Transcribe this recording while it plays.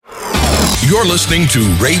You're listening to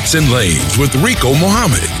Rates and Lanes with Rico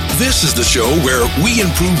Mohammed. This is the show where we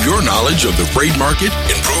improve your knowledge of the freight market,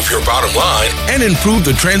 improve your bottom line, and improve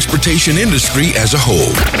the transportation industry as a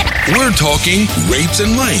whole. We're talking rates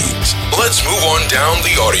and lanes. Let's move on down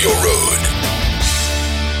the audio road.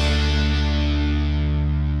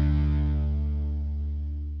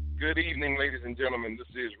 Good evening, ladies and gentlemen.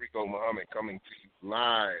 This is Rico Mohammed coming to you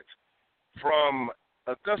live from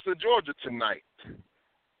Augusta, Georgia tonight.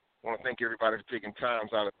 I want to thank everybody for taking time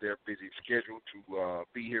out of their busy schedule to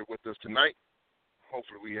be here with us tonight.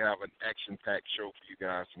 Hopefully we have an action-packed show for you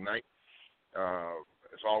guys tonight.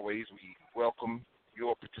 As always, we welcome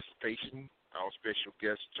your participation. Our special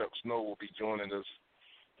guest, Chuck Snow, will be joining us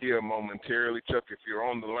here momentarily. Chuck, if you're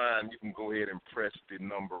on the line, you can go ahead and press the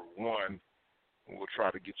number 1. And we'll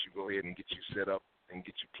try to get you set up and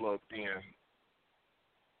get you plugged in.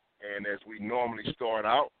 And as we normally start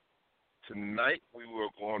out, tonight, we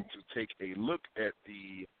were going to take a look at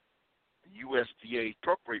the USDA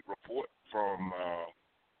truck rate report from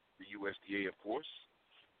the USDA, of course.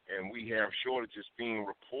 And we have shortages being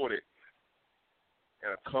reported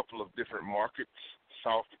in a couple of different markets.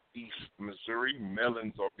 Southeast Missouri,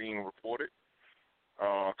 melons are being reported.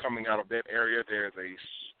 Coming out of that area, there's a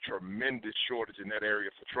tremendous shortage in that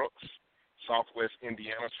area for trucks. Southwest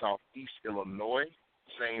Indiana, Southeast Illinois,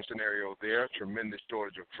 same scenario there, tremendous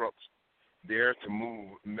shortage of trucks there to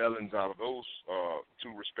move melons out of those two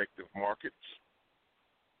respective markets.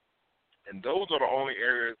 And those are the only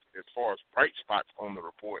areas as far as bright spots on the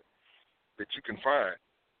report that you can find.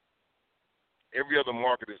 Every other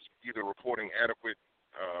market is either reporting adequate,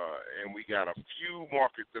 and we got a few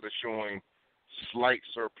markets that are showing slight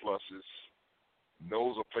surpluses.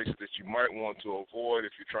 Those are places that you might want to avoid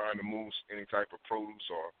if you're trying to move any type of produce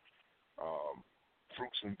or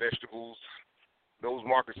fruits and vegetables. Those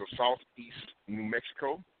markets are southeast New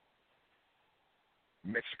Mexico,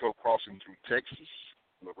 Mexico crossing through Texas,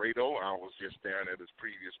 Laredo. I was just down there this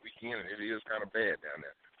previous weekend, and it is kind of bad down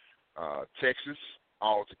there. Texas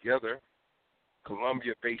altogether,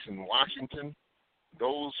 Columbia Basin, Washington.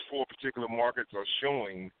 Those 4 particular markets are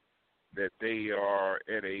showing that they are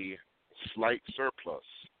at a slight surplus.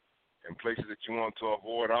 And places that you want to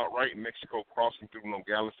avoid outright, Mexico crossing through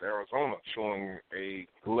Nogales, Arizona, showing a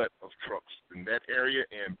glut of trucks in that area,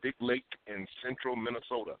 and Big Lake in central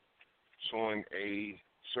Minnesota, showing a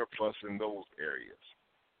surplus in those areas.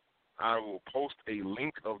 I will post a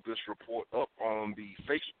link of this report up on the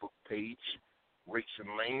Facebook page, Rates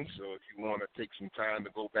and Lanes, so if you want to take some time to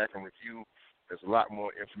go back and review, there's a lot more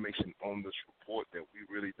information on this report that we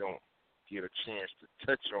really don't get a chance to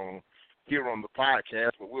touch on here on the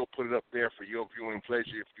podcast, but we'll put it up there for your viewing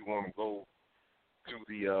pleasure if you want to go to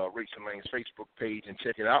the Rates and Lanes Facebook page and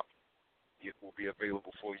check it out. It will be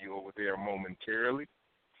available for you over there momentarily.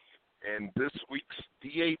 And this week's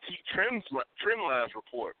DAT Trendlines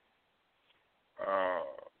report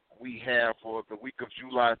we have for the week of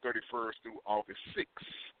July 31st through August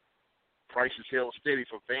 6th. Prices held steady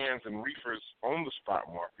for vans and reefers on the spot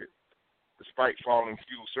market, despite falling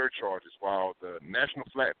fuel surcharges, while the national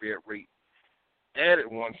flatbed rate added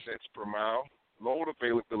 1 cent per mile. Load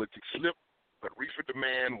availability slipped, but reefer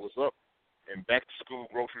demand was up, and back-to-school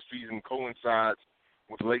grocery season coincides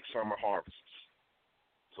with late summer harvests.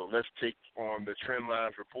 So let's take on the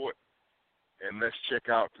Trendlines report, and let's check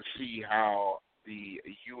out to see how the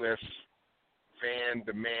U.S. van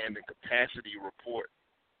demand and capacity report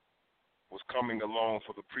was coming along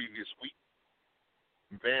for the previous week.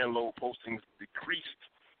 Van load postings decreased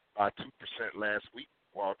by 2% last week,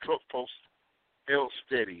 while truck posts held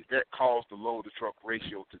steady. That caused the load-to-truck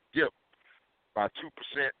ratio to dip by 2%,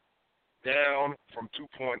 down from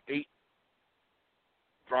 2.8,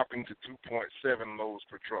 dropping to 2.7 loads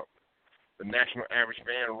per truck. The national average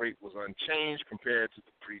van rate was unchanged compared to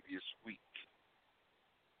the previous week.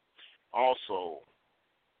 Also,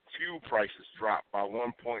 fuel prices dropped by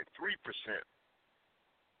 1.3%,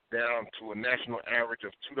 down to a national average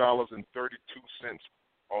of $2.32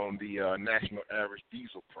 on the national average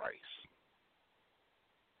diesel price.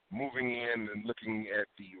 Moving in and looking at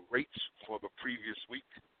the rates for the previous week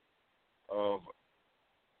of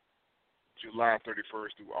July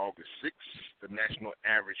 31st through August 6th, the national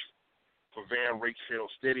average for van rates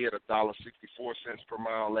held steady at $1.64 per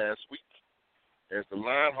mile last week, as the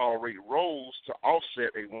line haul rate rose to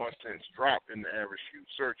offset a 1 cent drop in the average fuel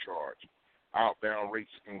surcharge. Outbound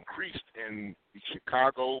rates increased in the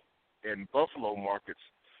Chicago and Buffalo markets,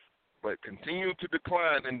 but continued to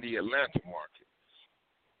decline in the Atlanta market.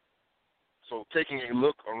 So taking a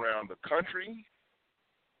look around the country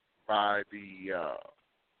by the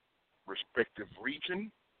respective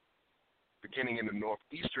region, Beginning in the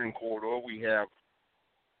northeastern corridor, we have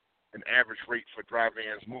an average rate for dry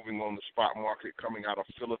vans moving on the spot market coming out of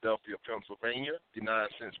Philadelphia, Pennsylvania, 59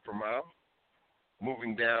 cents per mile.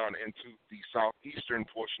 Moving down into the southeastern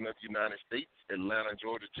portion of the United States, Atlanta,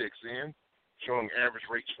 Georgia checks in, showing average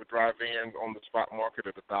rates for dry vans on the spot market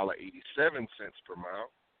at $1.87 per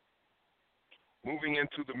mile. Moving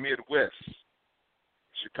into the Midwest,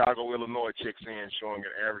 Chicago, Illinois checks in, showing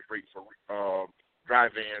an average rate for dry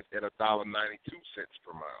vans at $1.92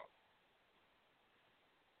 per mile.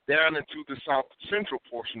 Down into the south central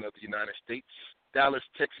portion of the United States, Dallas,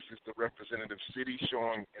 Texas is the representative city,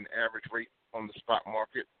 showing an average rate on the spot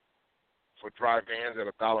market for dry vans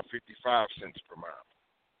at $1.55 per mile.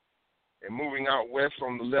 And moving out west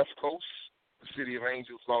on the left coast, the City of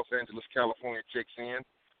Angels, Los Angeles, California checks in,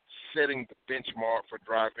 setting the benchmark for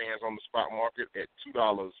dry vans on the spot market at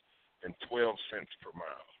 $2.12 per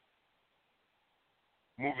mile.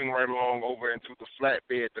 Moving right along over into the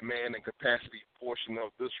flatbed demand and capacity portion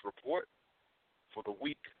of this report, for the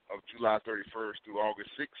week of July 31st through August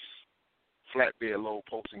 6th, flatbed load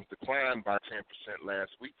postings declined by 10%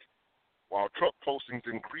 last week, while truck postings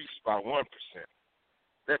increased by 1%.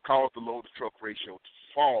 That caused the load-to-truck ratio to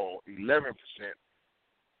fall 11%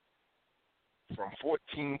 from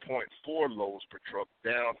 14.4 loads per truck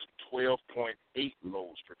down to 12.8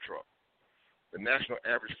 loads per truck. The national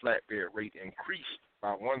average flatbed rate increased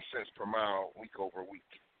by 1 cent per mile week over week.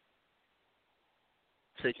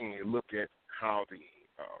 Taking a look at how the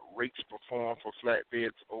rates performed for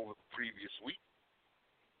flatbeds over the previous week.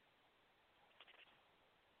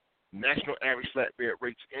 National average flatbed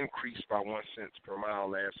rates increased by 1 cent per mile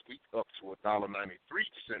last week, up to $1.93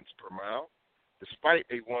 per mile, despite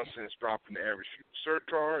a 1 cent drop in the average fuel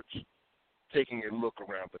surcharge. Taking a look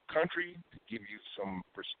around the country to give you some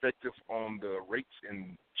perspective on the rates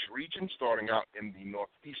in each region, starting out in the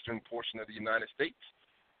northeastern portion of the United States.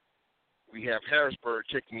 We have Harrisburg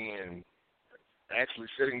checking in,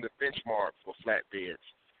 actually setting the benchmark for flatbeds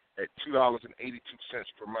at $2.82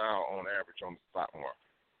 per mile on average on the spot market.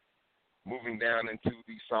 Moving down into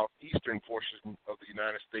the southeastern portion of the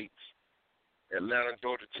United States, Atlanta,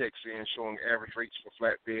 Georgia checks in, showing average rates for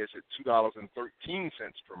flatbeds at $2.13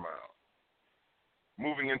 per mile.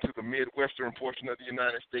 Moving into the midwestern portion of the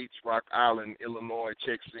United States, Rock Island, Illinois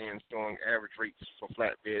checks in, showing average rates for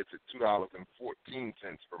flatbeds at $2.14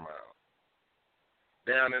 per mile.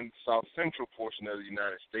 Down in the south central portion of the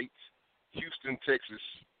United States, Houston, Texas,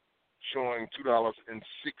 showing $2.06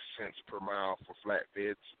 per mile for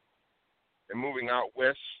flatbeds. And moving out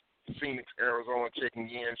west, Phoenix, Arizona checking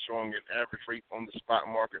in, showing an average rate on the spot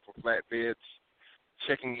market for flatbeds,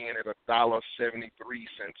 checking in at $1.73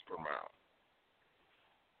 per mile.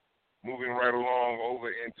 Moving right along over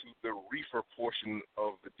into the reefer portion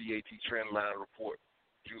of the DAT Trendline Report,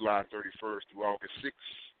 July 31st through August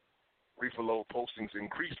 6th. Reefer load postings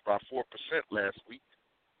increased by 4% last week,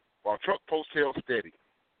 while truck posts held steady.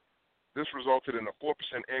 This resulted in a 4%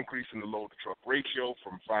 increase in the load-to-truck ratio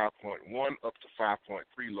from 5.1 up to 5.3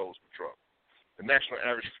 loads per truck. The national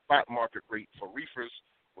average spot market rate for reefers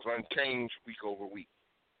was unchanged week over week.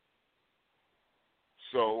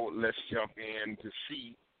 So let's jump in to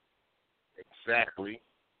see exactly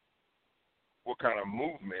what kind of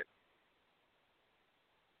movement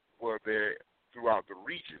were there throughout the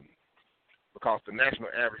region, because the national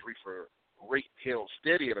average reefer rate held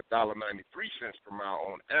steady at $1.93 per mile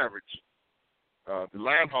on average. The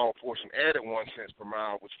line haul portion added 1 cent per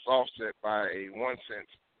mile, which was offset by a 1 cent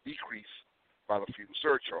decrease by the fuel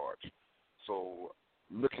surcharge. So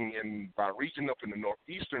looking in by region, up in the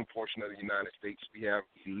northeastern portion of the United States, we have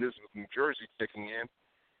Elizabeth, New Jersey checking in,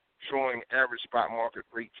 showing average spot market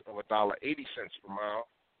rates of $1.80 per mile.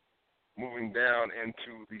 Moving down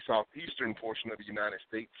into the southeastern portion of the United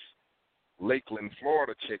States, Lakeland,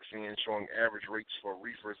 Florida checks in, showing average rates for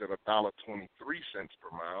reefers at $1.23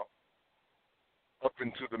 per mile. Up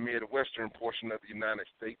into the midwestern portion of the United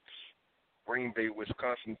States, Green Bay,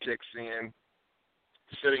 Wisconsin checks in,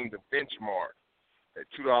 setting the benchmark at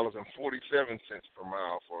 $2.47 per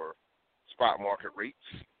mile for spot market rates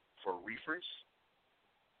for reefers.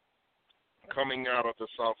 Coming out of the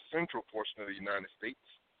south central portion of the United States,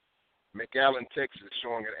 McAllen, Texas,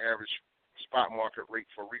 showing an average spot market rate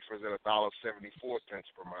for reefers at $1.74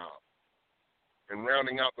 per mile. And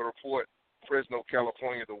rounding out the report, Fresno,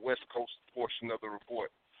 California, the west coast portion of the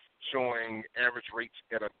report, showing average rates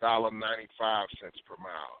at $1.95 per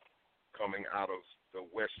mile coming out of the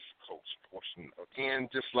west coast portion. Again,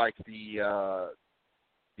 just like the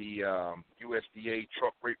USDA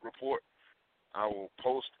truck rate report, I will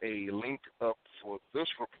post a link up for this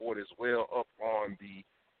report as well up on the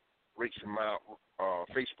Rates and Mile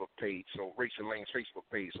Facebook page, so Rates and Lanes Facebook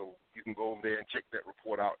page, so you can go over there and check that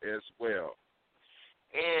report out as well.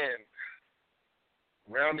 And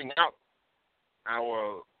rounding out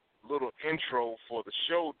our little intro for the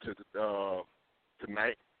show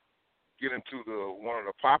tonight, get into one of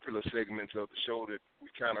the popular segments of the show that we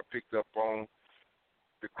kind of picked up on,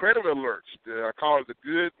 the credit alerts. I call it the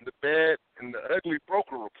good, the bad, and the ugly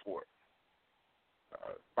broker report.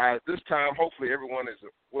 By this time, hopefully everyone is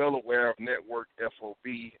well aware of Network FOB,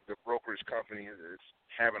 the brokerage company is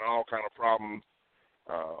having all kind of problems.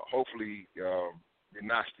 Hopefully you're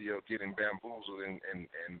not still getting bamboozled and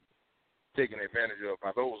taken advantage of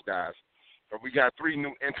by those guys. But we got 3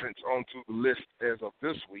 new entrants onto the list as of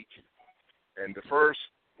this week. And the first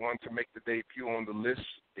one to make the debut on the list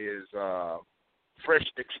is Fresh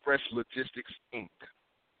Express Logistics, Inc.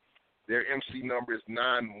 Their MC number is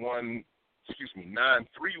 931-324.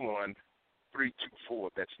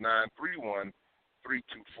 That's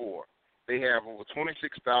 931-324. They have over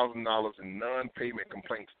 $26,000 in non-payment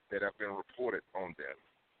complaints that have been reported on them.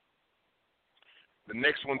 The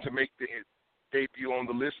next one to make the debut on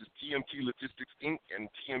the list is TMT Logistics, Inc. and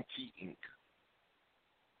TMT, Inc.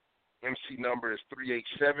 MC number is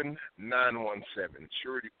 387-917.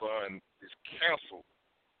 Surety bond is canceled.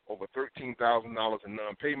 Over $13,000 in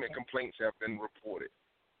non-payment complaints have been reported.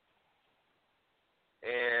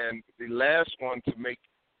 And the last one to make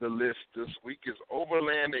the list this week is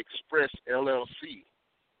Overland Express, LLC.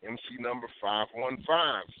 MC number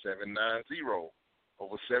 515790.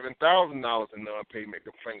 Over $7,000 in non-payment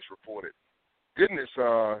complaints reported. Goodness,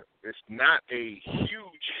 it's not a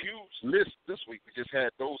huge list this week. We just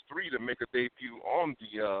had those 3 to make a debut on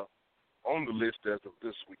the list as of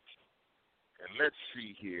this week. And let's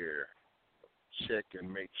see here. Check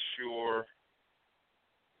and make sure.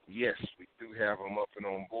 Yes, we do have them up and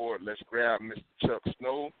on board. Let's grab Mr. Chuck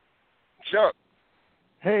Snow. Chuck.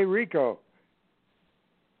 Hey, Rico.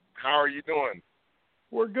 How are you doing?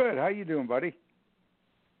 We're good. How you doing, buddy?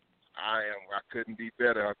 I couldn't be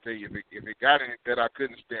better. I'll tell you, if it got any better, I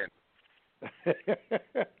couldn't stand it.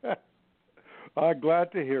 I'm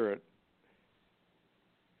glad to hear it.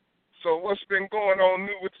 So what's been going on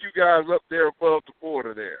new with you guys up there above the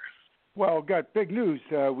border there? Well, got big news.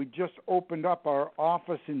 We just opened up our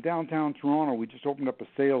office in downtown Toronto. We just opened up a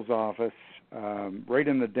sales office right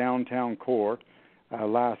in the downtown core.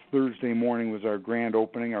 Last Thursday morning was our grand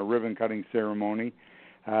opening, our ribbon-cutting ceremony.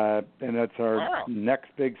 And that's our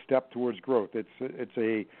next big step towards growth.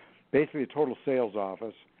 It's basically a total sales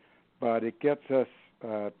office, but it gets us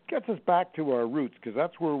back to our roots, because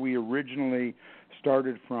that's where we originally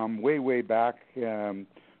started from way back. We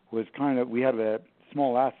had a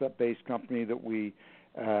small asset-based company that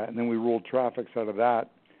and then we rolled traffic out of that,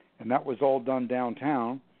 and that was all done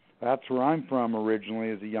downtown. That's where I'm from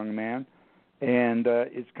originally as a young man, and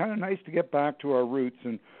it's kind of nice to get back to our roots.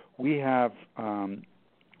 And we have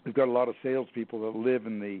we've got a lot of salespeople that live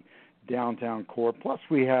in the downtown core. Plus,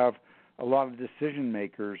 we have a lot of decision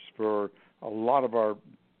makers for a lot of our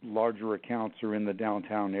larger accounts are in the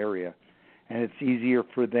downtown area. And it's easier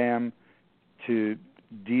for them to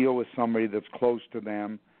deal with somebody that's close to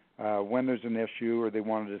them. When there's an issue or they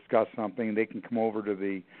want to discuss something, they can come over to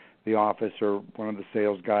the office, or one of the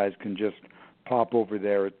sales guys can just pop over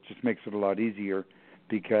there. It just makes it a lot easier,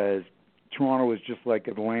 because Toronto is just like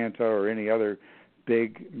Atlanta or any other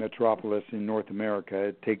big metropolis in North America.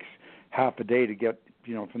 It takes half a day to get,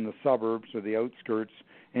 from the suburbs or the outskirts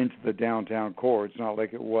into the downtown core. It's not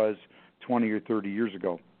like it was 20 or 30 years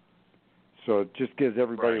ago. So it just gives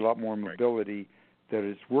everybody a lot more mobility that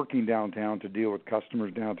is working downtown to deal with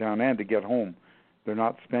customers downtown and to get home. They're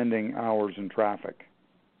not spending hours in traffic.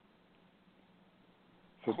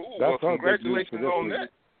 So cool. That's well, congratulations on that.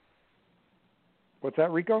 What's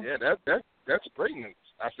that, Rico? Yeah, that's great news.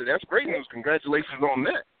 I said that's great news. Congratulations on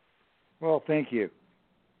that. Well, thank you.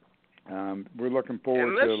 We're looking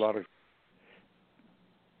forward to a lot of.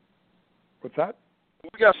 What's that? We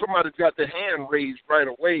got somebody that's got their hand raised right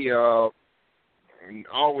away. And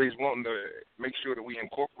always wanting to make sure that we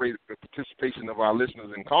incorporate the participation of our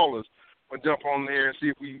listeners and callers. We'll jump on there and see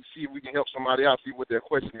if we can help somebody out, see what their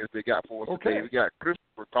question is they got for us today. We got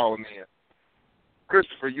Christopher calling in.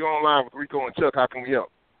 Christopher, you're online with Rico and Chuck. How can we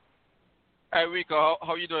help? Hey, Rico,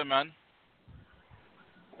 how you doing, man?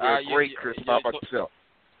 Great, Chris. How about yourself?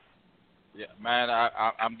 Yeah, man,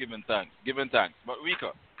 I'm giving thanks. But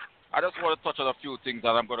Rico, I just want to touch on a few things,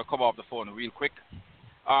 and I'm going to come off the phone real quick.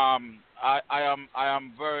 I am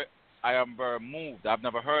very moved. I've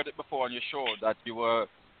never heard it before on your show that you were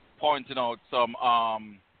pointing out some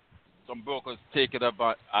brokers taking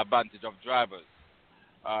advantage of drivers.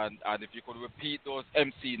 And if you could repeat those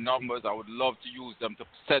MC numbers, I would love to use them to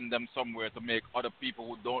send them somewhere to make other people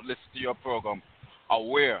who don't listen to your program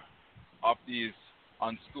aware of these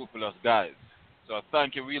unscrupulous guys. So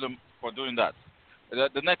thank you, William, for doing that.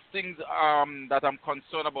 The next thing that I'm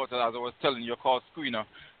concerned about, as I was telling your call screener,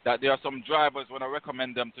 that there are some drivers, when I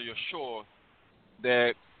recommend them to your show,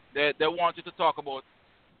 they want you to talk about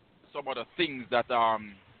some of the things that are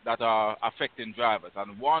affecting drivers.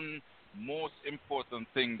 And one most important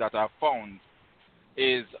thing that I've found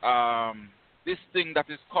is this thing that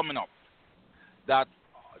is coming up, that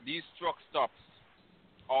these truck stops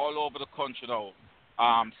all over the country now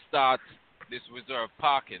start this reserve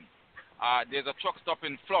parking. There's a truck stop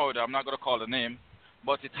in Florida, I'm not going to call the name,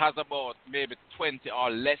 but it has about maybe 20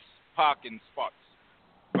 or less parking spots,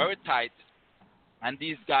 very tight, and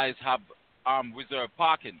these guys have reserve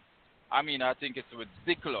parking. I mean, I think it's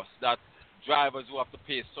ridiculous that drivers who have to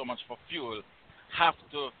pay so much for fuel have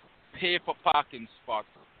to pay for parking spots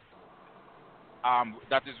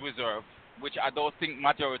that is reserved, which I don't think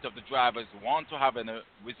majority of the drivers want to have in a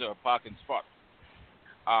reserved parking spot.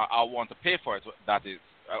 I want to pay for it, that is.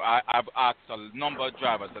 I've asked a number of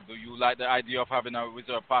drivers, do you like the idea of having a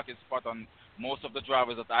reserved parking spot? And most of the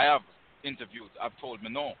drivers that I have interviewed have told me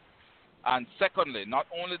no. And secondly, not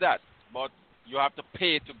only that, but you have to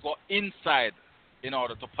pay to go inside in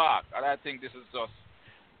order to park. And I think this is just,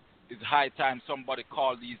 it's high time somebody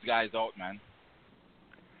call these guys out, man.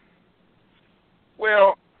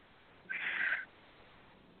 Well,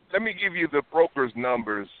 let me give you the broker's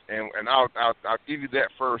numbers, and I'll give you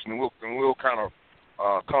that first, and we'll kind of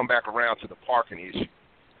come back around to the parking issue.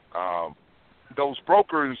 Those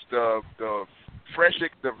brokers, the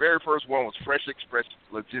very first one was Fresh Express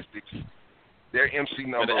Logistics. Their MC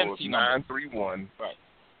number was 931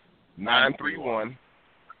 931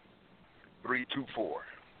 324.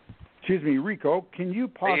 Excuse me, Rico, can you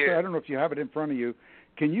possibly, I don't know if you have it in front of you,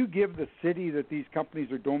 can you give the city that these companies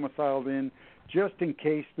are domiciled in, just in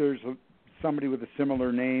case there's somebody with a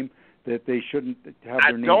similar name that they shouldn't have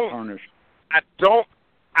their name tarnished? I don't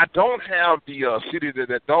have the city that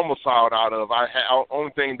they're domiciled out of.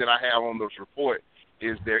 Only thing that I have on this report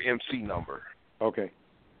is their MC number. Okay.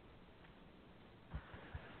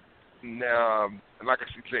 Now, like I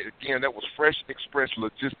said again, that was Fresh Express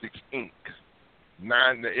Logistics Inc.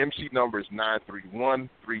 The MC number is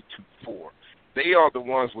 931324. They are the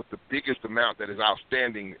ones with the biggest amount that is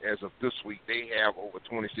outstanding as of this week. They have over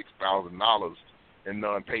 $26,000 in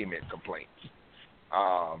non-payment complaints.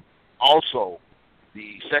 Also,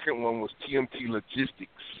 the second one was TMT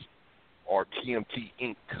Logistics, or TMT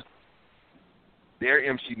Inc. Their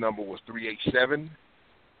MC number was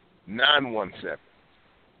 387917.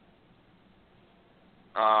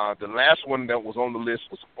 The last one that was on the list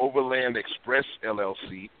was Overland Express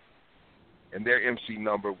LLC, and their MC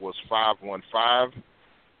number was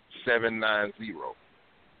 515790.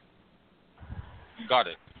 Got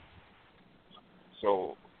it.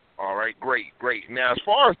 So, all right, great. Now, as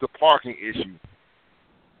far as the parking issue,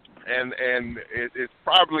 and it's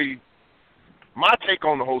probably my take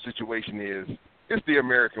on the whole situation is it's the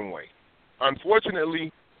American way.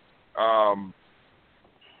 Unfortunately,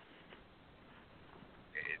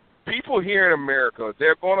 people here in America,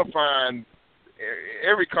 they're going to find,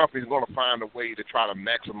 every company is going to find a way to try to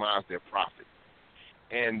maximize their profit.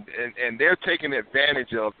 And they're taking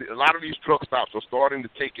advantage of, a lot of these truck stops are starting to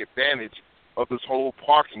take advantage of this whole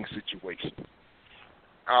parking situation.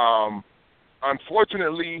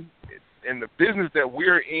 Unfortunately, in the business that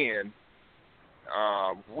we're in,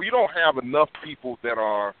 we don't have enough people that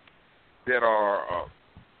are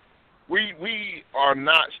we are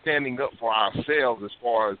not standing up for ourselves as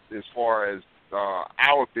far as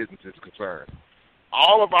our business is concerned.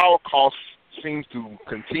 All of our costs seems to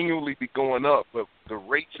continually be going up, but the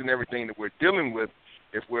rates and everything that we're dealing with,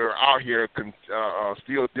 if we're out here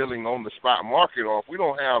still dealing on the spot market, or if we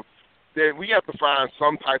don't have, then we have to find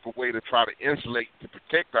some type of way to try to insulate, to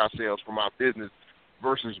protect ourselves from our business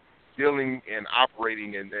versus dealing and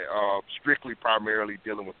operating and strictly primarily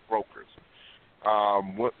dealing with brokers.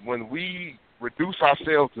 When we reduce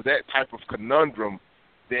ourselves to that type of conundrum,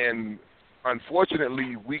 then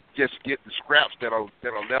unfortunately we just get the scraps that are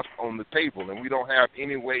left on the table, and we don't have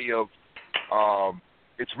any way of.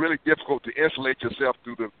 It's really difficult to insulate yourself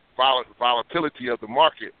through the volatility of the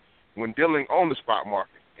market when dealing on the spot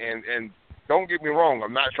market. And don't get me wrong,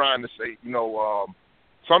 I'm not trying to say,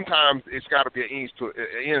 sometimes it's got to be an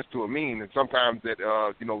ends to a mean, and sometimes that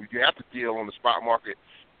you have to deal on the spot market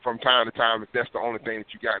from time to time if that's the only thing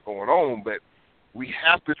that you got going on. But we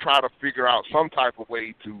have to try to figure out some type of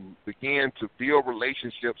way to begin to build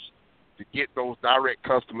relationships to get those direct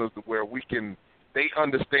customers to where we can they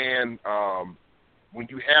understand when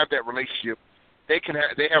you have that relationship, they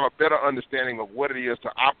have a better understanding of what it is to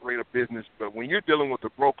operate a business. But when you're dealing with a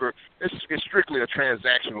broker, it's strictly a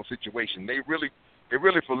transactional situation. They really,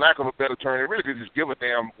 for lack of a better term, they really could just give a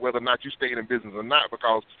damn whether or not you stayed in business or not,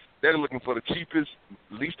 because they're looking for the cheapest,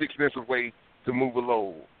 least expensive way to move a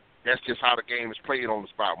load. That's just how the game is played on the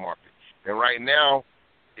spot market. And right now,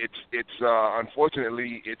 it's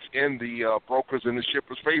unfortunately it's in the brokers and the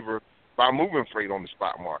shippers' favor by moving freight on the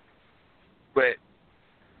spot market. But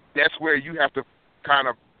that's where you have to kind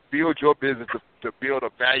of build your business to build a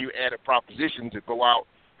value-added proposition to go out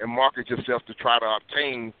and market yourself to try to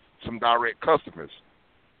obtain some direct customers.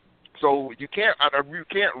 So you can't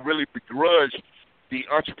really begrudge the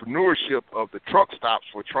entrepreneurship of the truck stops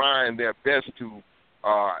for trying their best to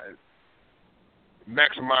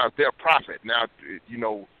maximize their profit. Now,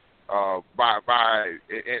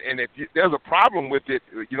 there's a problem with it,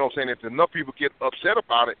 if enough people get upset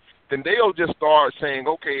about it, then they'll just start saying,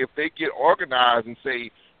 okay, if they get organized and say,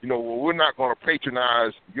 well, we're not going to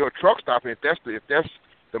patronize your truck stop, and if that's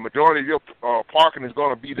the majority of your parking is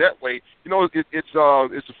going to be that way, it's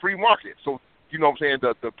a free market. So,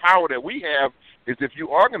 the power that we have is if you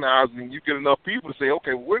organize and you get enough people to say,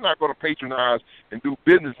 okay, we're not going to patronize and do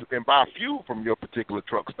business and buy fuel from your particular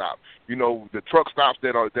truck stop. The truck stops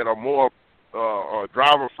that are more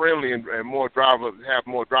driver friendly and have more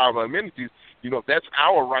driver amenities, that's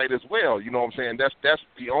our right as well. That's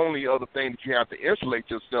the only other thing that you have to insulate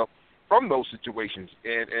yourself from those situations.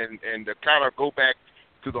 And to kind of go back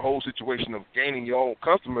to the whole situation of gaining your own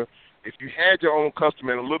customer, if you had your own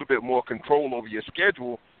customer and a little bit more control over your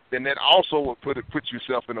schedule, then that also would put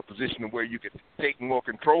yourself in a position where you could take more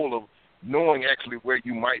control of knowing actually where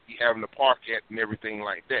you might be having to park at and everything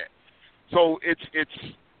like that. So it's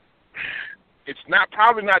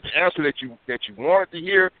probably not the answer that you wanted to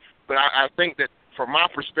hear, but I think that from my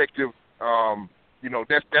perspective,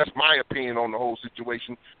 that's my opinion on the whole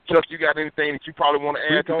situation. Chuck, you got anything that you probably want to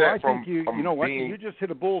add to that? I think you just hit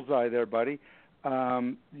a bullseye there, buddy.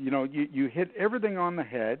 You hit everything on the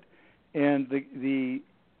head, and the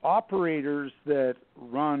operators that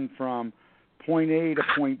run from point A to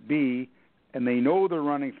point B, and they know they're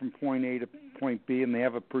running from point A to point B, and they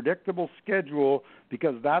have a predictable schedule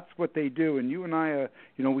because that's what they do. And you and I,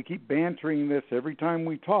 we keep bantering this every time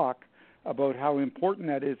we talk about how important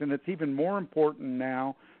that is, and it's even more important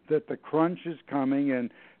now that the crunch is coming and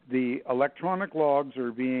the electronic logs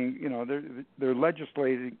are being, they're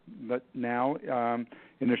legislating that now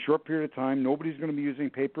in a short period of time. Nobody's going to be using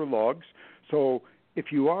paper logs. So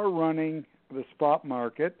if you are running the spot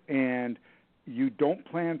market and you don't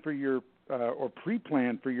plan for your or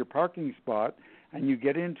pre-plan for your parking spot, and you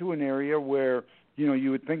get into an area where,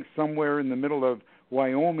 you would think somewhere in the middle of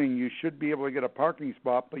Wyoming you should be able to get a parking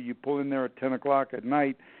spot, but you pull in there at 10 o'clock at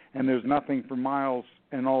night and there's nothing for miles,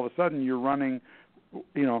 and all of a sudden you're running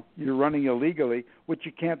illegally, which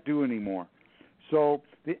you can't do anymore. So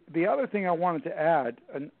the other thing I wanted to add,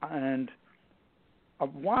 and a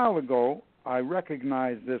while ago I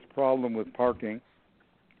recognized this problem with parking,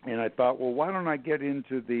 and I thought, well, why don't I get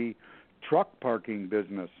into the truck parking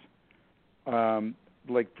business,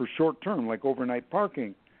 like for short term, like overnight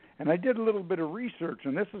parking? And I did a little bit of research,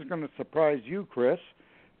 and this is going to surprise you, Chris.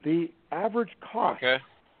 The average cost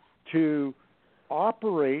to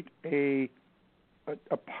operate a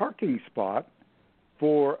parking spot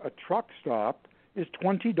for a truck stop is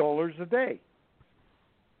 $20 a day.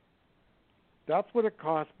 That's what it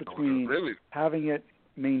costs between having it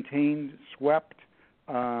maintained, swept.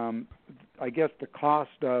 I guess the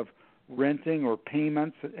cost of renting or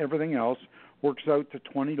payments and everything else works out to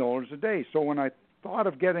 $20 a day. So when I thought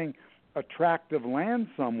of getting a tract of land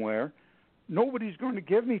somewhere, nobody's going to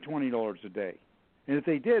give me $20 a day. And if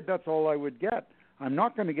they did, that's all I would get. I'm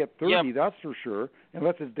not going to get 30, that's for sure,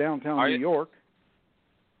 unless it's downtown New York.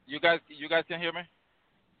 You guys can hear me?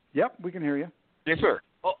 Yep, we can hear you. Yes, sir.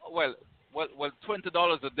 Oh, well,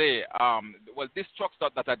 $20 a day. This truck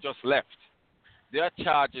stop that I just left, they are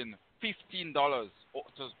charging $15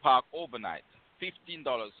 to park overnight. $15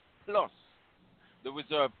 plus the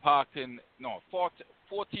reserve parking. No,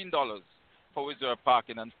 $14 for reserve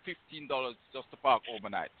parking and $15 just to park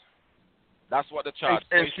overnight. That's what the charge.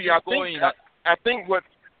 And see, I think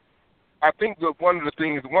that one of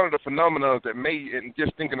the phenomena that and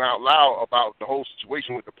just thinking out loud about the whole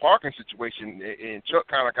situation with the parking situation, and Chuck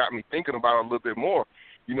kind of got me thinking about it a little bit more.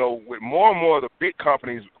 With more and more of the big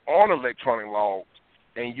companies on electronic logs,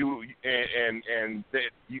 and you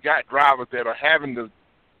got drivers that are having to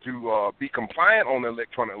be compliant on the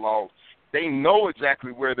electronic logs. They know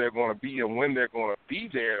exactly where they're going to be and when they're going to be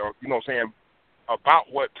there, or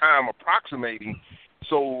about what time approximating.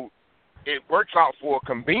 So it works out for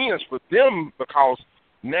convenience for them because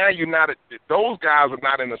now those guys are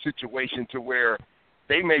not in a situation to where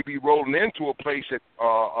they may be rolling into a place at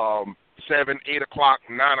 7, 8 o'clock,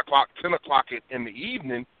 9 o'clock, 10 o'clock in the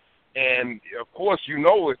evening. And, of course,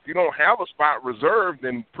 if you don't have a spot reserved,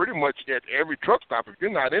 then pretty much at every truck stop, if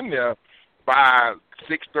you're not in there by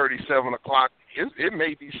 6:30, 7 o'clock, it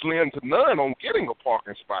may be slim to none on getting a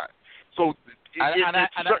parking spot. So I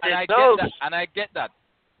get that.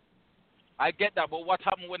 I get that, but what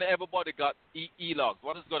happened when everybody got e-logs?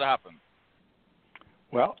 What is going to happen?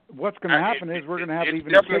 Well, what's going to happen is we're going to have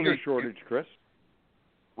even a bigger shortage, Chris.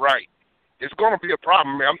 Right. It's going to be a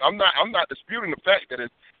problem. I'm not disputing the fact that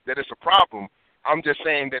it's a problem. I'm just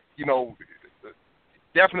saying that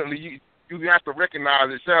definitely you have to recognize.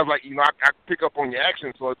 It sounds like I pick up on your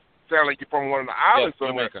accent, so it sounds like you're from one of the islands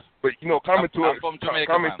somewhere. Jamaica. But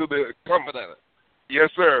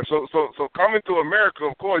yes, sir. So coming to America,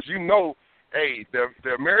 of course, hey,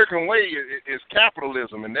 the American way is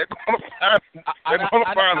capitalism, and they're going to find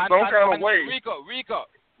some kind of way.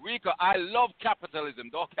 Rico, I love capitalism.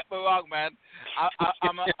 Don't get me wrong, man.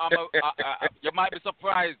 You might be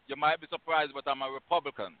surprised. But I'm a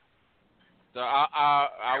Republican. So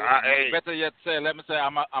better yet say, let me say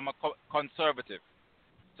I'm a conservative.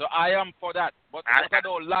 So I am for that. But what I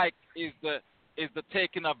don't like is the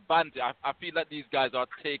taking advantage. I feel that these guys are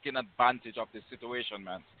taking advantage of this situation,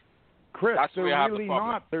 man. Chris, that's they're really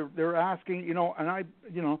not. They're asking, and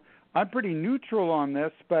I'm pretty neutral on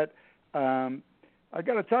this, but I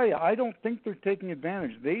got to tell you, I don't think they're taking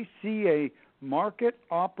advantage. They see a market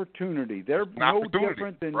opportunity. They're no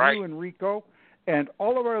different than you and Rico and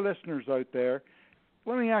all of our listeners out there.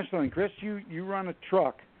 Let me ask you something, Chris. You run a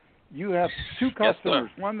truck. You have two customers.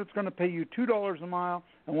 Yes, one that's going to pay you $2 a mile,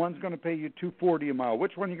 and one's going to pay you $2.40 a mile.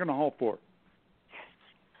 Which one are you going to haul for?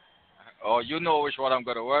 Oh, you know which one I'm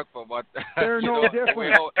going to work for, but they're no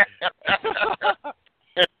different.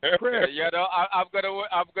 Chris. I'm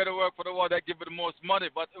gonna work for the one that gives me the most money.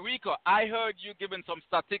 But Rico, I heard you giving some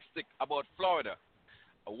statistics about Florida,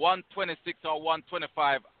 126 or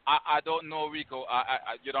 125. I don't know, Rico.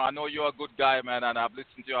 I know you're a good guy, man, and I've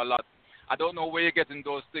listened to you a lot. I don't know where you're getting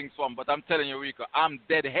those things from, but I'm telling you, Rico, I'm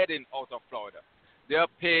deadheading out of Florida. They're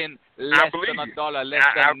paying less than $1,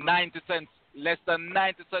 less than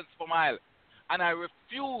 90 cents per mile. And I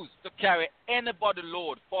refuse to carry anybody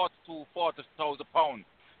load 40,000 pounds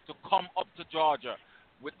to come up to Georgia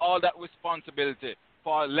with all that responsibility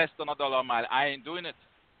for less than $1 a mile. I ain't doing it.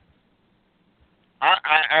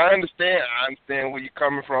 I understand. I understand where you're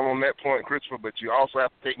coming from on that point, Christopher, but you also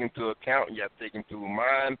have to take into account, you have to take into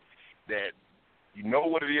mind that you know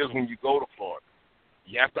what it is when you go to Florida.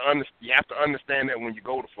 You have to understand that when you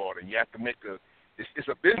go to Florida. You have to make it's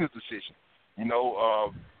a business decision.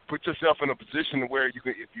 Put yourself in a position where you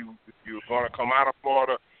can, if you're going to come out of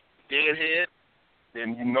Florida deadhead,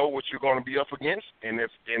 then you know what you're going to be up against. And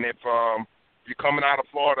if you're coming out of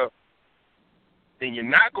Florida, then you're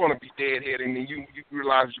not going to be deadhead, and then you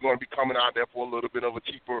realize you're going to be coming out there for a little bit of a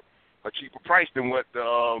cheaper price than what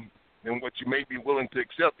you may be willing to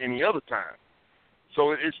accept any other time.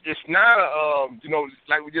 So it's not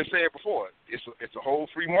like we just said before. It's a whole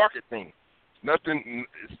free market thing. Nothing.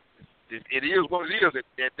 It is what it is at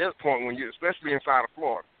that point when especially inside of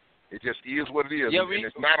Florida. It just is what it is, and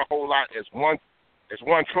it's not a whole lot. It's one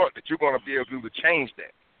truck that you're going to be able to do to change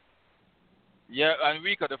that. Yeah, and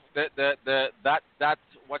Rico, that's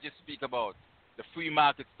what you speak about. The free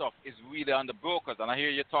market stuff is really on the brokers, and I hear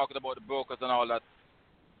you talking about the brokers and all that.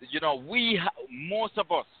 Most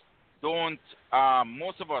of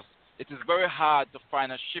us, it is very hard to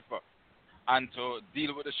find a shipper and to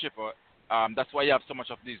deal with the shipper. That's why you have so much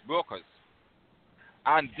of these brokers.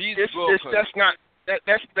 And these brokers... That's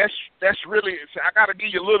really... I got to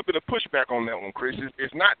give you a little bit of pushback on that one, Chris.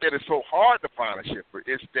 It's not that it's so hard to find a shipper.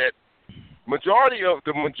 It's that majority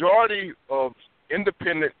of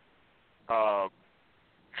independent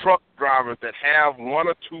truck drivers that have one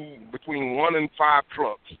or two, between 1 and 5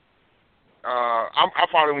 trucks, I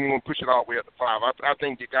probably wouldn't even push it all the way up to 5. I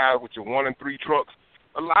think the guys with your 1 and 3 trucks,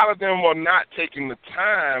 a lot of them are not taking the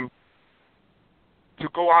time to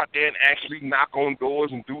go out there and actually knock on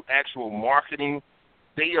doors and do actual marketing.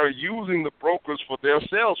 They are using the brokers for their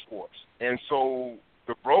sales force. And so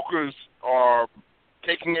the brokers are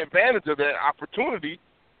taking advantage of that opportunity,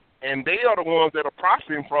 and they are the ones that are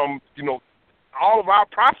profiting from, all of our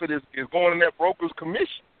profit is going in that broker's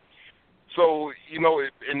commission. So,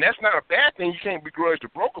 and that's not a bad thing. You can't begrudge the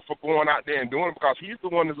broker for going out there and doing it because he's the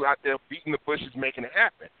one that's out there beating the bushes, making it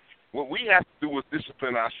happen. What we have to do is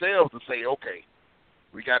discipline ourselves to say, okay,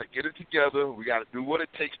 We got to get it together. We got to do what it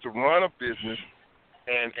takes to run a business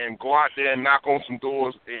and go out there and knock on some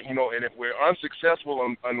doors. And, you know, and if we're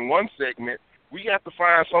unsuccessful on one segment, we have to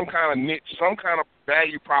find some kind of niche, some kind of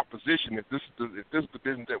value proposition. If this is the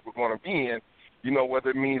business that we're going to be in, you know, whether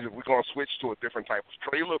it means if we're going to switch to a different type of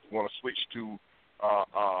trailer, if we want to switch to,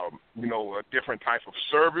 you know, a different type of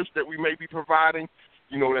service that we may be providing.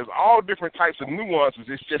 You know, there's all different types of nuances.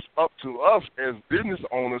 It's just up to us as business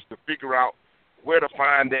owners to figure out where to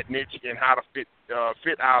find that niche and how to fit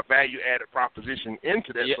our value-added proposition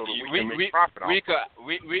into that, so that we can make profit off it.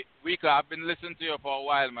 Rika, I've been listening to you for a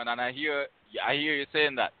while, man, and I hear you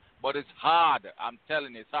saying that, but it's hard. I'm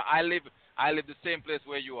telling you. So I live the same place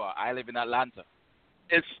where you are. I live in Atlanta.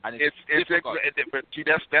 It's but see,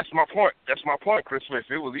 that's my point. That's my point, Chris. If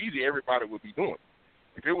it was easy, everybody would be doing it.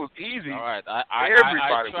 If it was easy, all right. Everybody I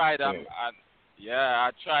tried. would be doing it.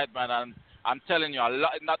 I tried, man. And I'm telling you, a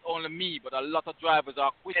lot, not only me, but a lot of drivers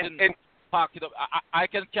are quitting, park it up. I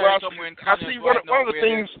can carry somewhere in Conyers. I see one of the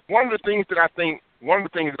things that I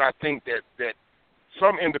think that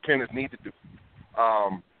some independents need to do.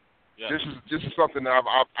 This is something that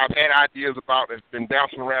I've had ideas about that's been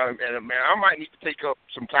bouncing around, and man, I might need to take up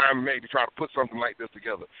some time and maybe try to put something like this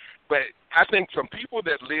together. But I think some people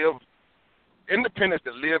independents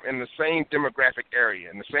that live in the same demographic area,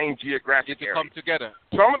 in the same geographic area, come together.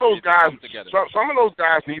 Some of those guys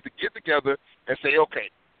need to get together and say, okay,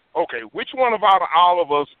 which one of all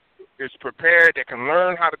of us is prepared that can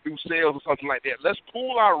learn how to do sales or something like that? Let's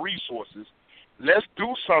pool our resources. Let's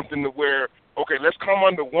do something to where, okay, let's come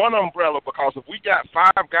under one umbrella, because if we got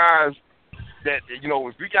 5 guys that, you know,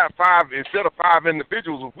 if we got 5 instead of 5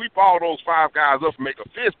 individuals, if we ball those 5 guys up and make a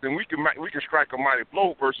fist, then we can strike a mighty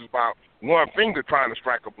blow versus about one finger trying to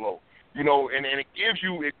strike a blow. You know, and it gives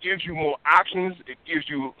you more options. It gives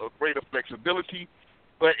you a greater flexibility,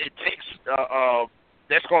 but it takes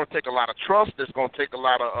that's going to take a lot of trust. That's going to take a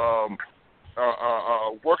lot of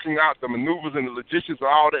working out the maneuvers and the logistics of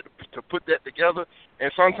all that to put that together.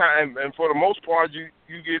 And sometimes, and for the most part, you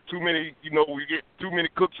get too many, you know, you get too many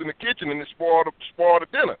cooks in the kitchen, and it spoil the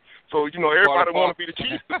dinner. So, you know, everybody want to be the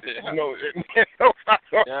chief. You know,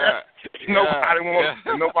 nobody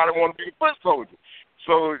want to be the foot soldier.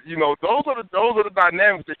 So, you know, those are the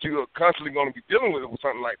dynamics that you are constantly going to be dealing with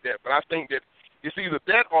something like that. But I think that it's either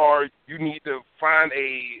that or you need to find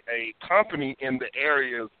a company in the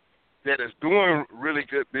areas that is doing really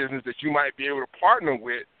good business that you might be able to partner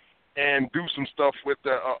with and do some stuff with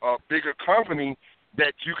a bigger company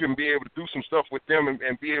that you can be able to do some stuff with them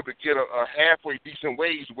and be able to get a halfway decent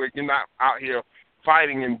wage where you're not out here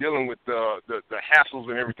fighting and dealing with the hassles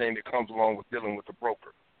and everything that comes along with dealing with the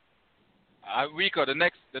broker. Rico, the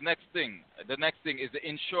next thing is the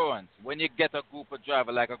insurance. When you get a group of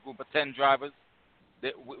drivers, like a group of 10 drivers,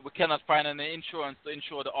 we cannot find any insurance to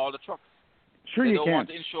insure all the trucks. Sure, you can. They don't want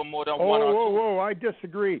to insure more than one or two. Whoa, I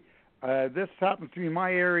disagree. This happens to be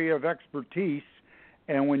my area of expertise,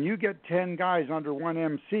 and when you get 10 guys under one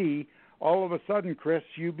MC, all of a sudden, Chris,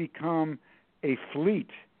 you become a fleet.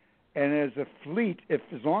 And as a fleet, as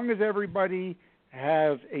long as everybody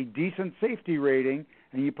has a decent safety rating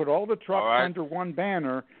and you put all the trucks under one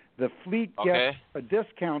banner, the fleet gets a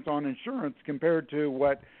discount on insurance compared to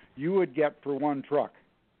what you would get for one truck.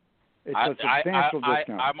 It's a substantial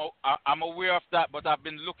discount. I'm aware of that, but I've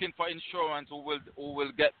been looking for insurance who will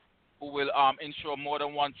insure more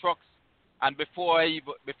than one trucks, and before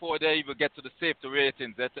they even get to the safety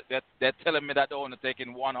ratings, they're telling me that they're only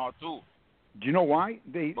taking 1 or 2. Do you know why?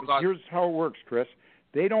 Here's how it works, Chris.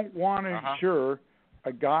 They don't want to insure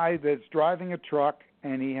a guy that's driving a truck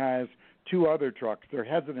and he has 2 other trucks. They're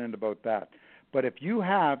hesitant about that. But if you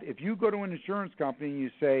go to an insurance company and you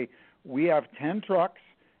say, we have 10 trucks,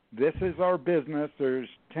 this is our business, there's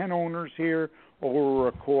 10 owners here, or we're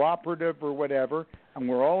a cooperative or whatever, and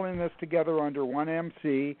we're all in this together under one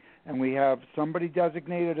MC, and we have somebody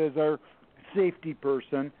designated as our safety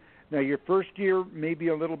person. Now, your first year may be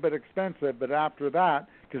a little bit expensive, but after that,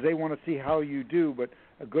 because they want to see how you do, but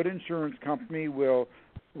a good insurance company will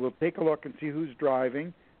take a look and see who's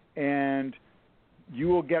driving, and you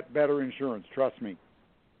will get better insurance, trust me.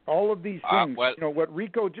 All of these things, what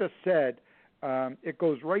Rico just said, it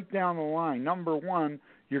goes right down the line. Number one,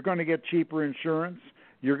 you're going to get cheaper insurance.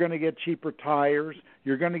 You're going to get cheaper tires.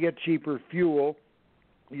 You're going to get cheaper fuel.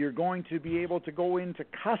 You're going to be able to go into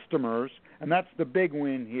customers, and that's the big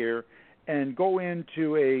win here, and if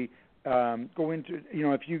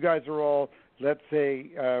you guys are all, let's say,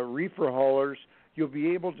 reefer haulers, you'll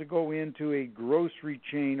be able to go into a grocery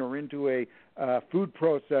chain or into a food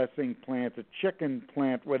processing plant, a chicken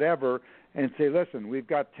plant, whatever, and say, listen, we've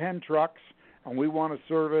got 10 trucks, and we want to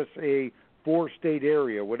service a 4-state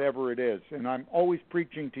area, whatever it is. And I'm always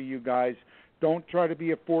preaching to you guys, don't try to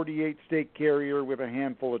be a 48-state carrier with a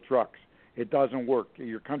handful of trucks. It doesn't work.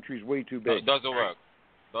 Your country's way too big. No, it doesn't work.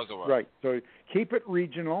 Right. So keep it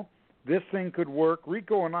regional. This thing could work.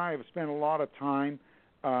 Rico and I have spent a lot of time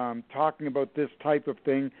talking about this type of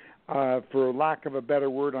thing. For lack of a better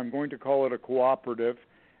word, I'm going to call it a cooperative.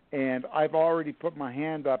 And I've already put my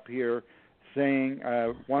hand up here saying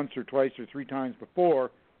once or twice or 3 times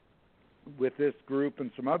before with this group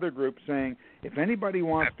and some other groups saying, if anybody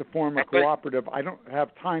wants to form a cooperative, I don't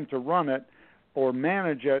have time to run it or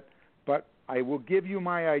manage it, but I will give you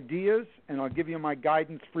my ideas and I'll give you my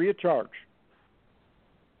guidance free of charge.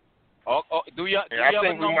 Do you have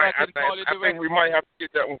a number I can call you direct? I think we might have to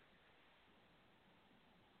get that one.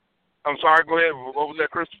 I'm sorry, go ahead. What was that,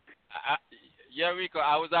 Chris? Yeah, Rico,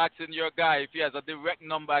 I was asking your guy if he has a direct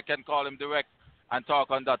number I can call him direct and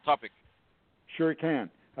talk on that topic. Sure can.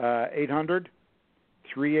 800-388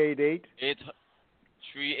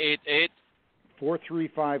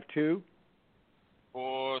 4352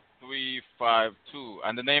 4352.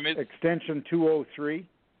 And the name is? Extension 203.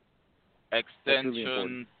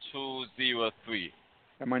 Extension 203.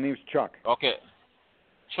 And my name's Chuck. Okay.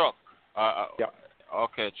 Chuck. Yeah.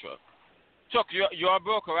 Okay, Chuck. Chuck, you're a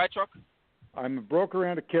broker, right, Chuck? I'm a broker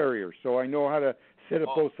and a carrier, so I know how to sit at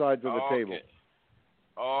both sides of the table.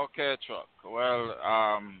 Okay, Chuck. Well,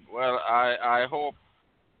 I hope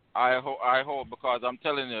because I'm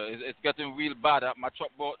telling you, it's getting real bad. My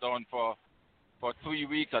truck broke down for 3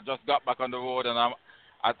 weeks. I just got back on the road, and I'm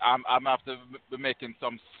after be making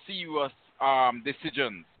some serious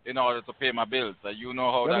decisions in order to pay my bills. You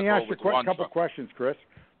know how that goes. Let me ask you a couple questions, Chris.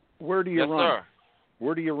 Where do you run? Yes, sir.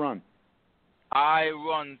 Where do you run? I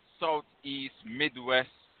run Southeast, Midwest.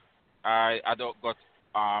 I don't go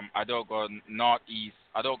Northeast.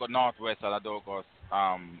 I don't go Northwest, and I don't go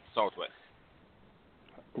Southwest.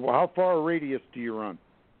 Well, how far a radius do you run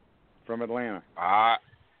from Atlanta? I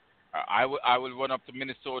will run up to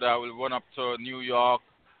Minnesota. I will run up to New York.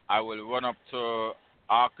 I will run up to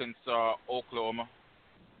Arkansas, Oklahoma.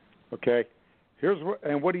 Okay.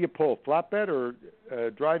 What do you pull? Flatbed or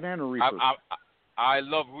dry van or reefer? I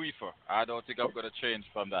love reefer. I don't think I'm going to change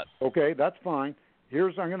from that. Okay, that's fine.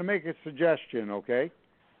 I'm going to make a suggestion, okay?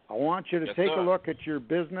 I want you to take a look at your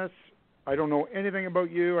business. I don't know anything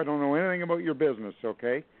about you. I don't know anything about your business,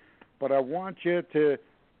 okay? But I want you to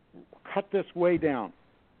cut this way down.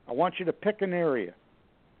 I want you to pick an area,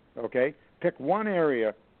 okay? Pick one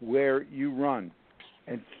area where you run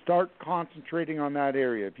and start concentrating on that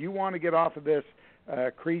area. If you want to get off of this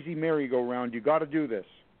crazy merry-go-round, you got to do this,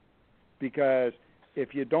 because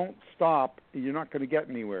if you don't stop, you're not going to get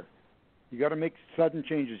anywhere. You got to make sudden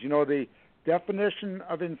changes. You know, the definition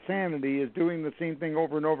of insanity is doing the same thing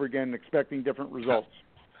over and over again and expecting different results.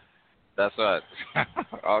 That's right.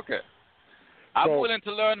 Okay. I'm willing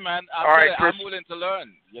to learn, man. I'm willing to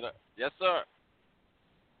learn. You know, yes, sir.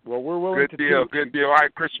 Well, we're willing to teach. Good deal. All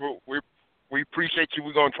right, Chris, we appreciate you.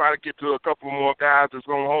 We're going to try to get to a couple more guys that's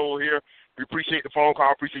going to hold here. We appreciate the phone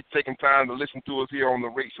call. Appreciate you taking time to listen to us here on the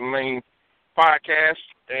Rachel Lane podcast.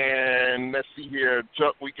 And let's see here,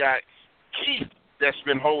 Chuck, we got Keith that's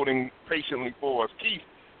been holding patiently for us. Keith,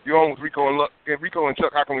 you're on with Rico and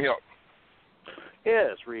Chuck. How can we help?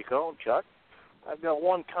 Yes, Rico and Chuck. I've got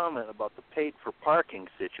one comment about the paid for parking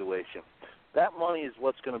situation. That money is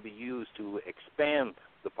what's going to be used to expand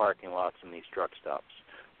the parking lots in these truck stops.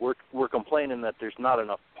 We're complaining that there's not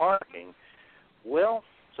enough parking. Well,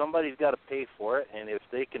 somebody's got to pay for it, and if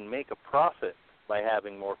they can make a profit by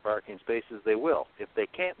having more parking spaces, they will. If they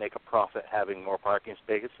can't make a profit having more parking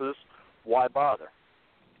spaces, why bother?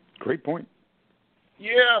 Great point.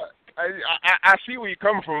 Yeah, I see where you're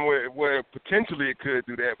coming from, where potentially it could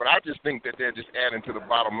do that, but I just think that they're just adding to the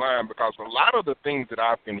bottom line, because a lot of the things that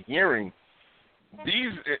I've been hearing,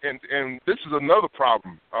 and this is another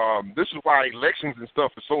problem. This is why elections and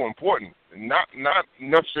stuff is so important. Not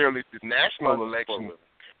necessarily the national election,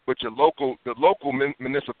 but the local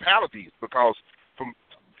municipalities, because from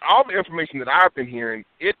all the information that I've been hearing,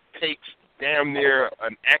 it takes damn near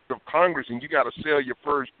an act of Congress, and you got to sell your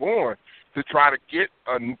firstborn to try to get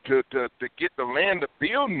to get the land to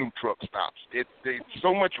build new truck stops. It's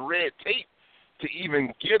so much red tape to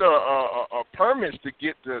even get a permits to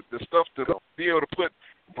get the stuff to be able to put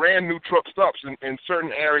brand new truck stops in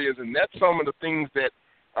certain areas, and that's some of the things that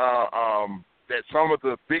that some of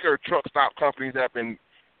the bigger truck stop companies have been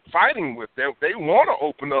fighting with. They want to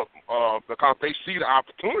open up because they see the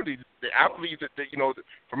opportunity. I believe that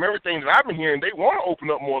from everything that I've been hearing, they want to open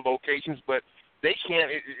up more locations, but they can't.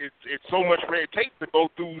 It's so much red tape to go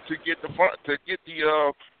through to get the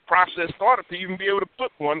process started to even be able to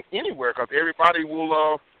put one anywhere, because everybody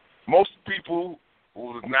will, most people,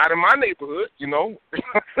 well, not in my neighborhood, you know.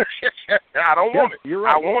 I don't want it. You're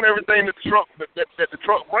right. I want everything that the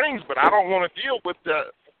truck brings, but I don't want to deal with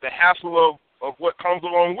the hassle of what comes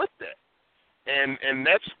along with that. And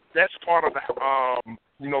that's part of the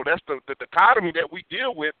that's the dichotomy that we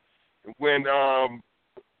deal with when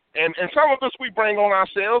and some of us we bring on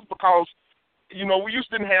ourselves because we used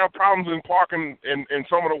to didn't have problems in parking in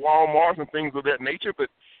some of the Walmarts and things of that nature, but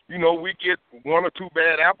we get one or two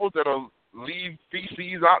bad apples that'll leave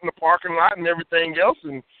feces out in the parking lot and everything else,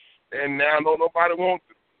 and now nobody wants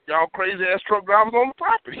y'all crazy ass truck drivers on the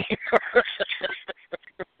property.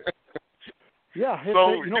 Yeah,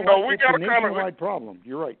 so we got a nationwide problem.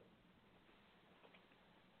 You're right.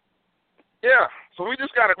 Yeah, so we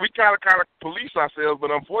gotta kind of police ourselves,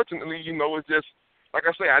 but unfortunately, it's just like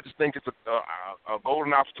I say. I just think it's a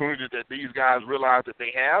golden opportunity that these guys realize that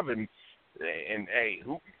they have, and hey,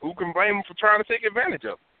 who can blame them for trying to take advantage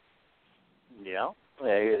of it? Yeah,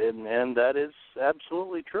 and that is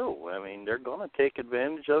absolutely true. I mean, they're going to take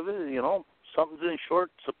advantage of it. Something's in short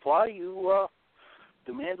supply, you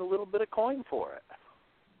demand a little bit of coin for it.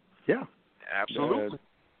 Yeah, absolutely.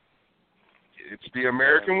 It's the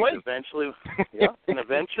American way. Eventually, and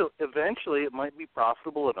eventually it might be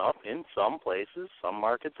profitable enough in some places. Some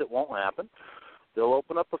markets it won't happen. They'll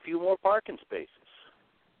open up a few more parking spaces.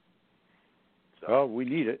 So. Oh, we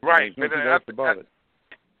need it. Right. There's no doubt about it.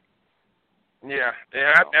 Yeah,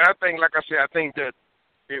 and I think, like I said, I think that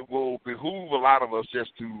it will behoove a lot of us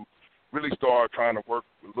just to really start trying to work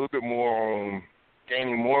a little bit more on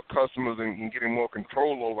gaining more customers and getting more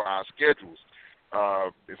control over our schedules.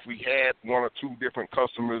 If we had one or two different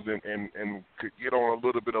customers and could get on a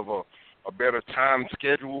little bit of a better time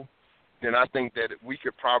schedule, then I think that we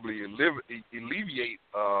could probably alleviate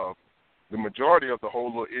the majority of the whole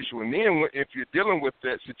little issue. And then if you're dealing with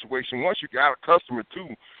that situation, once you got a customer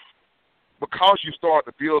too, because you start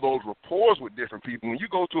to build those rapport with different people, when you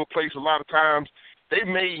go to a place a lot of times, they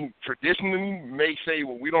traditionally may say,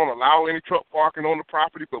 well, we don't allow any truck parking on the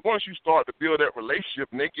property, but once you start to build that relationship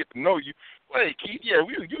and they get to know you, well, hey, Keith,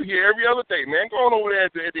 you here every other day, man. Go on over there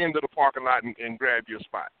at the end of the parking lot and grab your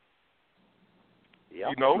spot. Yeah,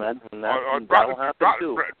 or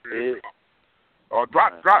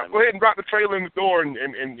drop go ahead and drop the trailer in the door, and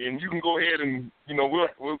you can go ahead and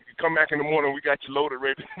we'll come back in the morning. We got you loaded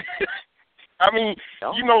ready. I mean,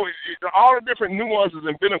 all the different nuances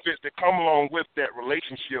and benefits that come along with that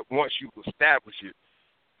relationship once you establish it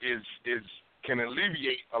can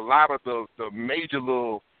alleviate a lot of the major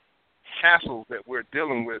little hassles that we're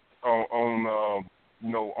dealing with on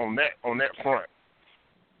that front.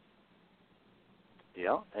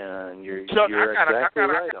 Yeah, and you're Chuck, exactly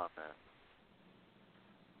right on that.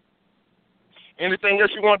 Anything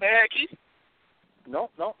else you want to add, Keith?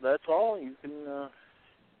 No, that's all. You can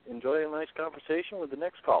enjoy a nice conversation with the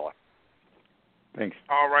next caller. Thanks.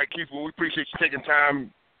 All right, Keith. Well, we appreciate you taking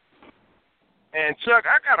time. And Chuck,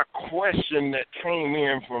 I got a question that came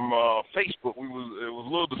in from Facebook. It was a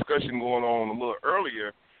little discussion going on a little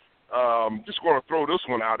earlier. Just going to throw this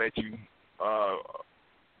one out at you.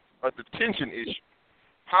 A detention issue.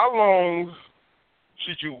 How long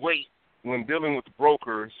should you wait when dealing with the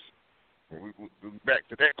brokers? We'll back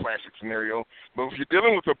to that classic scenario. But if you're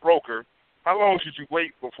dealing with a broker, how long should you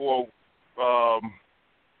wait before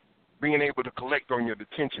being able to collect on your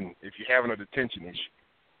detention if you're having a detention issue?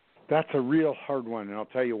 That's a real hard one, and I'll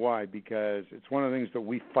tell you why, because it's one of the things that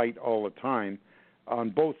we fight all the time on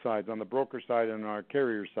both sides, on the broker side and our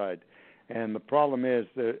carrier side. And the problem is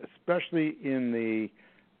that especially in the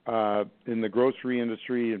grocery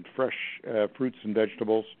industry and fresh fruits and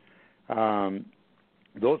vegetables,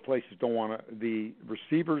 those places don't want to, the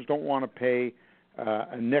receivers don't want to pay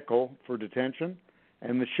a nickel for detention,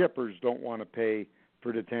 and the shippers don't want to pay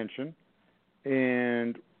for detention,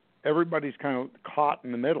 and everybody's kind of caught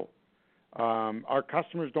in the middle. Our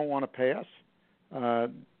customers don't want to pay us.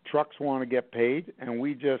 Trucks want to get paid, and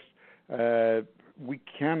we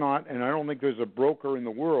cannot, and I don't think there's a broker in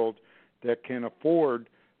the world that can afford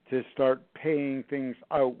to start paying things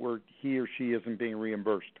out where he or she isn't being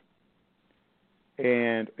reimbursed.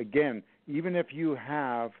 And again, even if you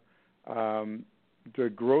have the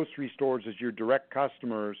grocery stores as your direct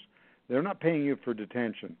customers, they're not paying you for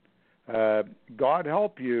detention. God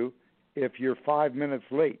help you if you're 5 minutes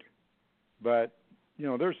late. But,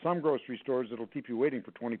 there's some grocery stores that will keep you waiting for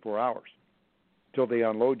 24 hours till they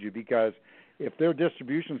unload you, because if their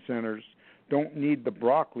distribution centers don't need the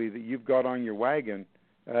broccoli that you've got on your wagon,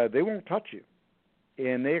 they won't touch you.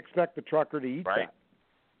 And they expect the trucker to eat that.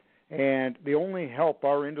 And the only help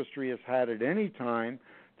our industry has had at any time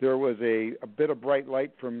there was a bit of bright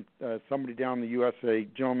light from somebody down in the U.S., a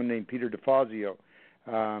gentleman named Peter DeFazio,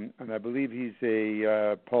 and I believe he's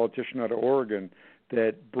a politician out of Oregon,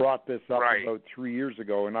 that brought this up about 3 years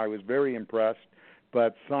ago, and I was very impressed,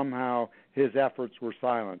 but somehow his efforts were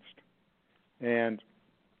silenced. And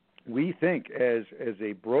we think, as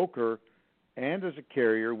a broker and as a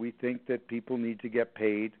carrier, we think that people need to get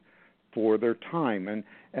paid for their time. And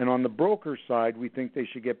on the broker side, we think they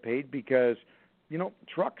should get paid because, you know,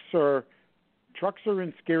 trucks are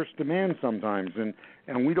in scarce demand sometimes,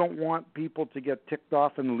 and we don't want people to get ticked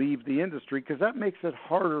off and leave the industry, because that makes it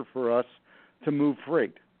harder for us to move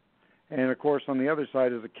freight. And, of course, on the other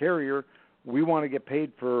side, as a carrier, we want to get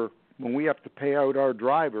paid for when we have to pay out our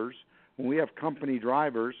drivers, when we have company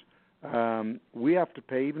drivers, we have to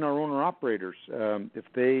pay even our owner-operators. If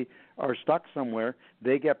they are stuck somewhere,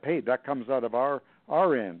 they get paid. That comes out of our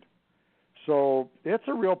end. So it's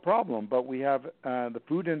a real problem, but we have the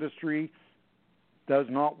food industry does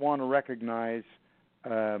not want to recognize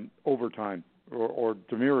overtime or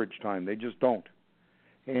demurrage time. They just don't.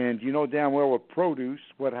 And you know damn well with produce,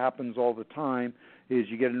 what happens all the time is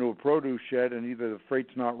you get into a produce shed and either the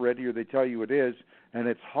freight's not ready or they tell you it is, and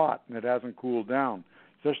it's hot and it hasn't cooled down,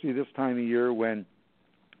 especially this time of year when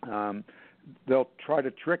they'll try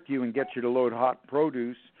to trick you and get you to load hot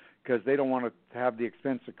produce because they don't want to have the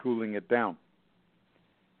expense of cooling it down.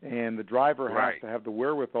 And the driver has to have the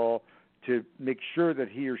wherewithal to make sure that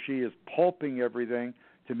he or she is pulping everything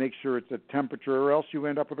to make sure it's at temperature, or else you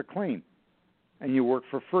end up with a claim and you work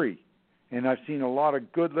for free. And I've seen a lot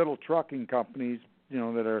of good little trucking companies, you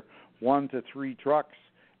know, that are 1 to 3 trucks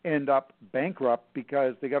end up bankrupt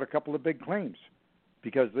because they got a couple of big claims.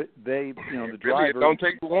 Because they you know, the driver... Really, don't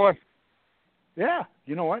take the one. Yeah,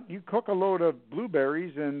 you know what? You cook a load of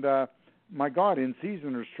blueberries and, my God, in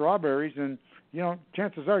season, or strawberries, and, you know,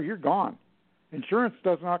 chances are you're gone. Insurance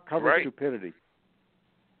does not cover stupidity.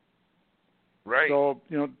 Right. So,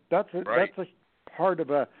 you know, that's part of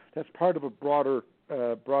a broader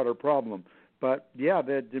problem. But yeah,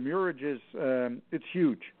 the demurrage is it's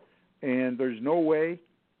huge, and there's no way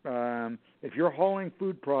if you're hauling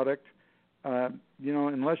food product, you know,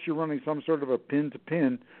 unless you're running some sort of a pin to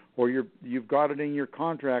pin, or you've got it in your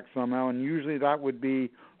contract somehow, and usually that would be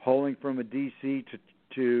hauling from a DC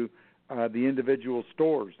to the individual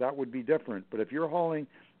stores. That would be different. But if you're hauling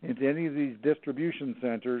into any of these distribution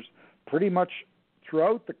centers, pretty much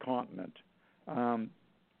throughout the continent,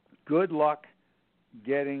 good luck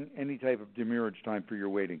getting any type of demurrage time for your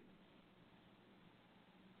waiting.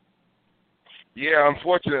 Yeah,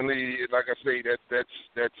 unfortunately, like I say, that's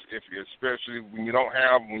if especially when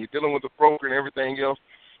you're dealing with a broker and everything else,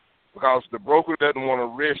 because the broker doesn't want to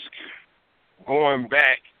risk going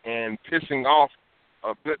back and pissing off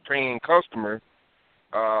a good paying customer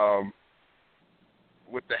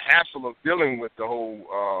with the hassle of dealing with the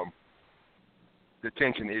whole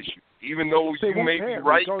detention issue. Even though you may be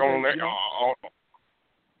right on that.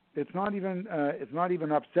 It's not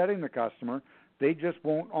even upsetting the customer. They just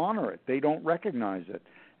won't honor it. They don't recognize it.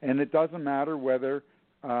 And it doesn't matter whether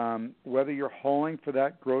you're hauling for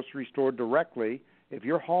that grocery store directly. If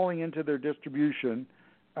you're hauling into their distribution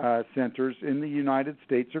centers in the United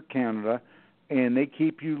States or Canada, and they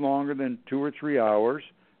keep you longer than 2 or 3 hours,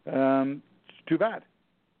 it's too bad.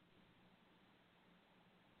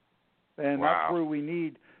 And that's where we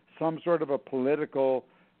need some sort of a political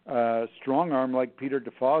strong arm like Peter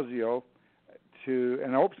DeFazio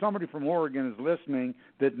and I hope somebody from Oregon is listening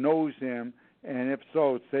that knows him, and if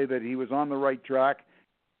so, say that he was on the right track.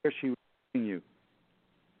 I wish he was seeing you.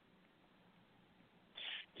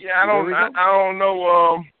 Yeah, I don't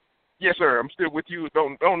know. Yes, sir. I'm still with you.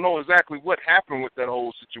 Don't know exactly what happened with that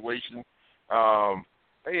whole situation.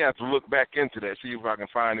 They have to look back into that, see if I can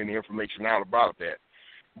find any information out about that.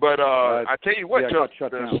 But I tell you what, Chuck,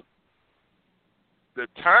 the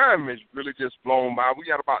time is really just blown by. We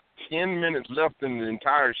got about 10 minutes left in the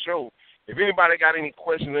entire show. If anybody got any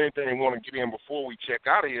questions or anything they want to get in before we check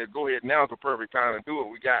out of here, go ahead. Now's the perfect time to do it.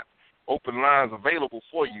 We got open lines available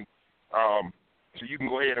for you. So you can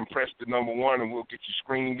go ahead and press the number 1, and we'll get you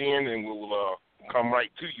screened in, and we'll come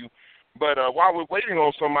right to you. But while we're waiting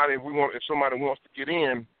on somebody, if somebody wants to get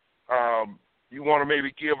in, you want to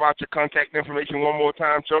maybe give out your contact information one more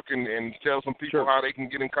time, Chuck, and tell some people how they can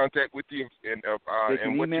get in contact with you and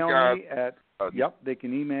what you guys. They can email me they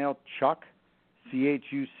can email Chuck,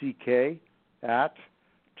 CHUCK, at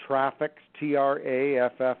Traffix,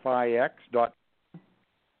 TRAFFIX.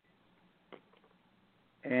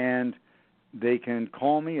 And they can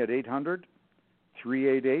call me at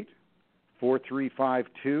 800-388-4352.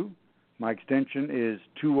 My extension is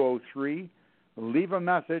 203. leave a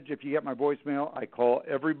message. If you get my voicemail, I call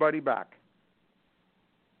everybody back.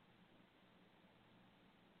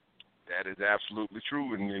 That is absolutely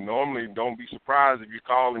true, and you normally don't be surprised if you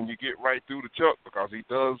call and you get right through to Chuck, because he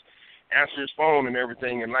does answer his phone and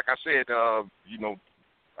everything. And like I said, I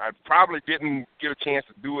probably didn't get a chance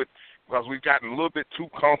to do it because we've gotten a little bit too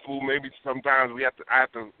comfortable. Maybe sometimes I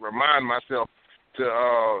have to remind myself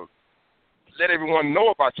to let everyone know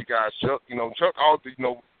about you guys, Chuck. Chuck, of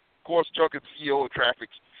course, Chuck is the CEO of Traffic.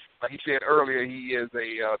 Like he said earlier, he is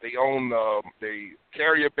they own the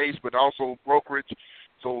carrier base, but also brokerage.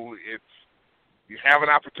 So if you have an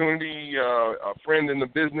opportunity, a friend in the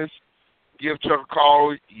business, give Chuck a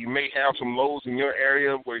call. You may have some loads in your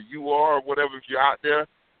area where you are or whatever if you're out there,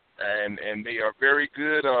 and they are very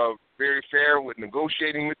good, very fair with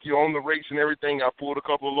negotiating with you on the rates and everything. I pulled a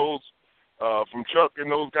couple of loads from Chuck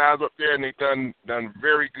and those guys up there, and they've done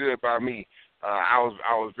very good by me. I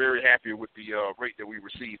was very happy with the rate that we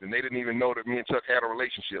received, and they didn't even know that me and Chuck had a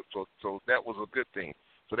relationship, so that was a good thing.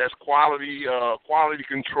 So that's quality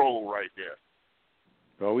control right there.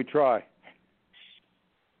 Well, we try.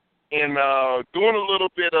 And doing a little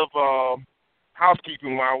bit of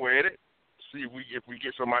housekeeping while we're at it. See if we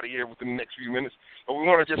get somebody here within the next few minutes. But we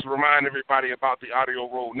want to just remind everybody about the Audio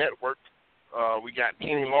Road Network. We got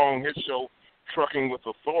Kenny Long, his show, Trucking with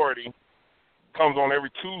Authority, comes on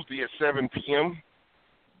every Tuesday at 7 p.m.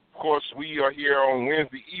 Of course, we are here on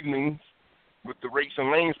Wednesday evenings with the Rates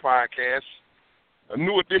and Lanes podcast. A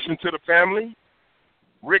new addition to the family,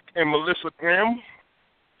 Rick and Melissa Graham,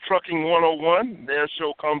 Trucking 101. Their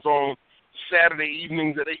show comes on Saturday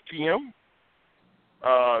evenings at 8 p.m.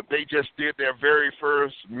 They just did their very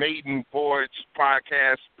first maiden voyage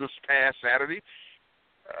podcast this past Saturday.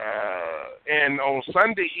 And on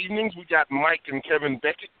Sunday evenings, we got Mike and Kevin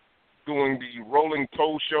Beckett doing the Rolling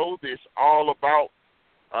Toe Show. It's all about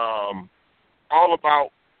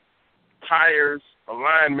tires,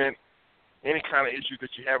 alignment, any kind of issue that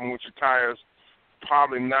you're having with your tires.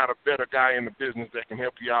 Probably not a better guy in the business that can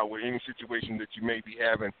help you out with any situation that you may be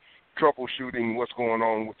having, troubleshooting what's going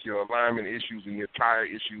on with your alignment issues and your tire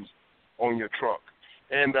issues on your truck.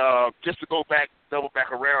 And just to double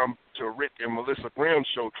back around to Rick and Melissa Graham's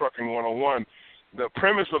show, Trucking 101, the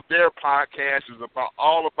premise of their podcast is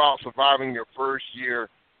all about surviving your first year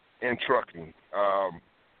in trucking.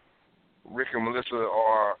 Rick and Melissa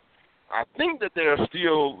I think that they're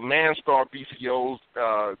still Landstar BCOs.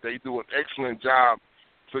 They do an excellent job,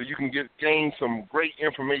 so you can gain some great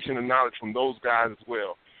information and knowledge from those guys as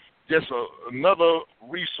well. Just another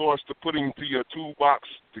resource to put into your toolbox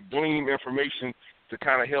to glean information to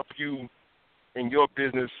kind of help you in your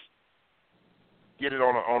business get it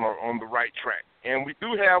on the right track. And we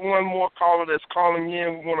do have one more caller that's calling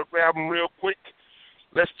in. We want to grab him real quick.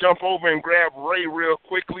 Let's jump over and grab Ray real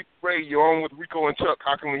quickly. Ray, you're on with Rico and Chuck.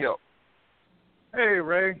 How can we help? Hey,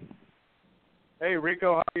 Ray. Hey,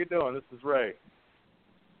 Rico. How you doing? This is Ray.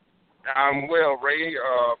 I'm well, Ray.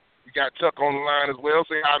 We got Chuck on the line as well.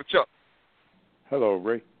 Say hi to Chuck. Hello,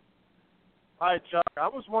 Ray. Hi, Chuck. I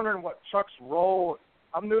was wondering what Chuck's role.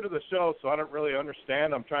 I'm new to the show, so I don't really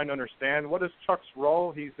understand. I'm trying to understand. What is Chuck's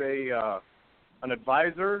role? He's an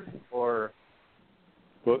advisor, or?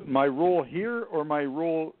 Well, my role here, or my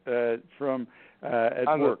role at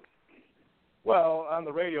work? Well, on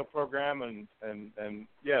the radio program, and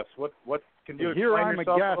yes. What can you here explain I'm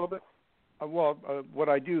yourself a guest. little bit? Well, what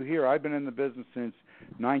I do here, I've been in the business since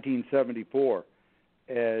 1974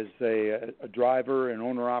 as a driver, an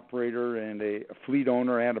owner-operator, and a fleet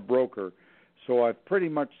owner and a broker. So I've pretty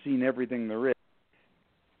much seen everything there is.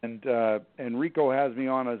 And Rico has me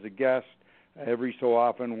on as a guest every so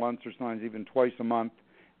often, once or sometimes even twice a month.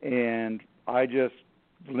 And I just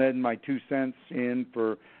lend my 2 cents in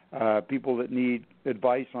for people that need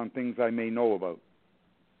advice on things I may know about.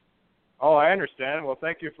 Oh, I understand. Well,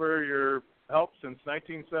 thank you for your help since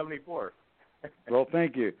 1974. Well,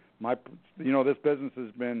 thank you. This business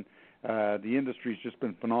has been, the industry's just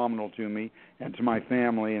been phenomenal to me and to my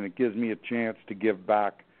family, and it gives me a chance to give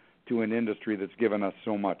back to an industry that's given us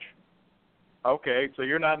so much. Okay, so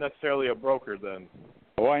you're not necessarily a broker then?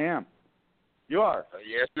 Oh, I am. You are?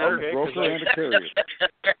 Yes, sir. I'm a broker and a carrier.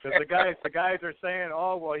 Because the guys are saying,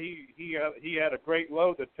 oh, well, he had a great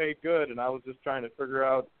load that paid good, and I was just trying to figure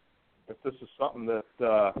out if this is something that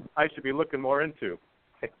I should be looking more into.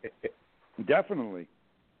 Definitely.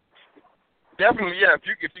 Definitely, yeah. If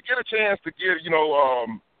you get a chance to get,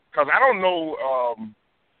 because I don't know,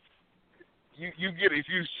 if you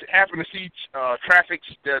happen to see Traffic,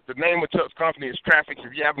 the name of Chuck's company is Traffic.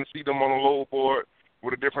 If you happen to see them on a load board,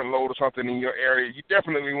 with a different load or something in your area, you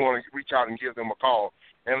definitely want to reach out and give them a call.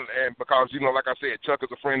 And because, like I said, Chuck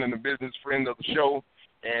is a friend in the business, friend of the show,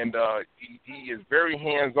 and he is very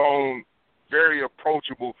hands-on, very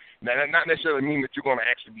approachable. Now, that not necessarily mean that you're going to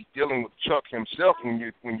actually be dealing with Chuck himself when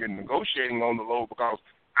you're negotiating on the load, because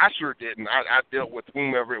I sure didn't. I dealt with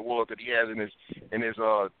whomever it was that he has in his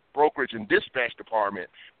brokerage and dispatch department.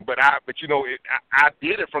 But I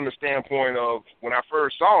did it from the standpoint of when I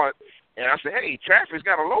first saw it, and I said, hey, traffic's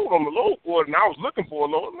got a load on the load board, and I was looking for a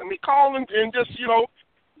load. Let me call and just do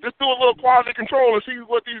a little quality control and see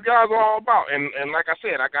what these guys are all about. And like I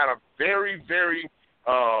said, I got a very, very,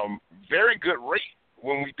 very good rate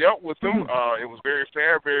when we dealt with them. It was very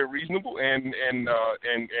fair, very reasonable, and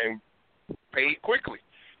paid quickly,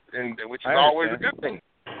 and which is always a good thing.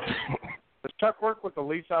 Does Chuck work with the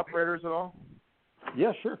lease operators at all?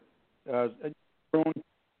 Yeah, sure.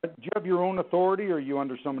 Do you have your own authority, or are you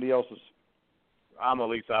under somebody else's? I'm a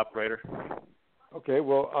lease operator. Okay,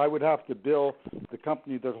 well, I would have to bill the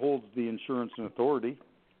company that holds the insurance and authority.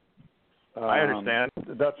 I understand.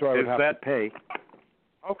 That's what I would have to pay.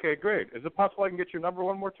 Okay, great. Is it possible I can get your number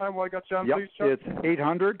one more time while I got you on, please, Chuck? It's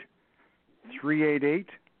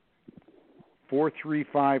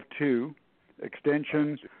 800-388-4352,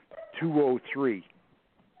 extension 203.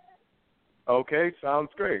 Okay, sounds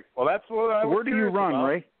great. Well, that's what I was Where do you run, about.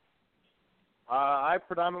 Ray? I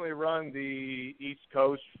predominantly run the East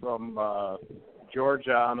Coast from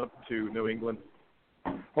Georgia on up to New England.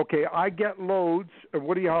 Okay, I get loads.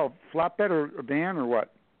 What do you have, flatbed or a van or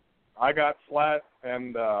what? I got flat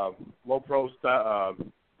and low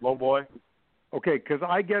boy. Okay, because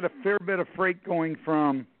I get a fair bit of freight going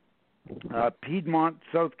from Piedmont,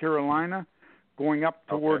 South Carolina, going up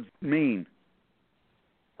towards Maine.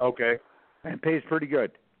 Okay. And it pays pretty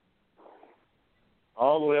good.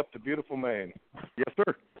 All the way up to beautiful Maine. Yes,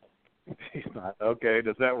 sir. He's not. Okay.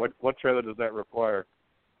 Does that what trailer does that require?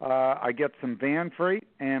 I get some van freight,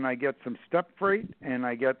 and I get some step freight, and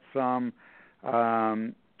I get some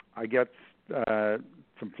some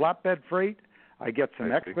flatbed freight. I get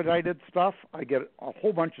some expedited stuff. I get a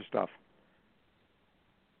whole bunch of stuff.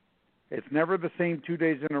 It's never the same 2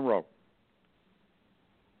 days in a row.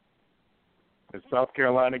 Is South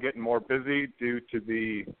Carolina getting more busy due to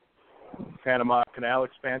the Panama Canal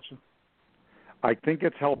expansion? I think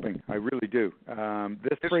it's helping. I really do.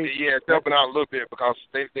 It's helping out a little bit because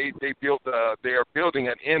they are building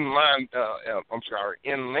an inland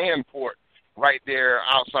port right there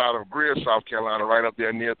outside of Greer, South Carolina, right up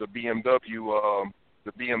there near the BMW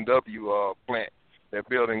plant. They're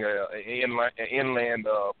building an inland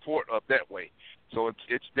port up that way. So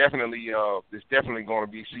it's definitely going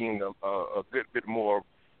to be seeing a good bit more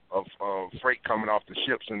of freight coming off the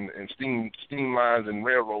ships, and steam lines and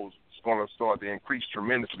railroads is going to start to increase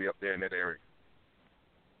tremendously up there in that area.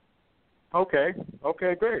 Okay,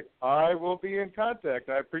 great. I will be in contact.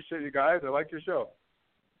 I appreciate you guys. I like your show.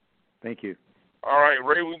 Thank you. All right,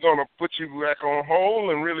 Ray, we're going to put you back on hold,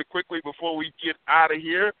 and really quickly before we get out of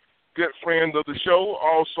here, good friend of the show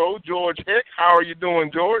also, George Heck. How are you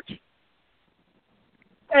doing, George?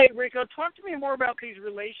 Hey, Rico, talk to me more about these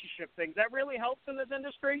relationship things. That really helps in this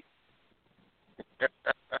industry?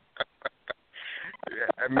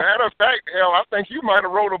 Yeah, matter of fact, hell, I think you might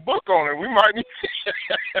have wrote a book on it. We might need.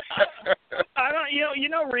 I don't,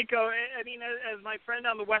 Rico. I mean, as my friend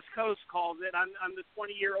on the West Coast calls it, I'm the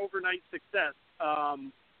 20-year overnight success.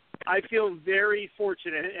 I feel very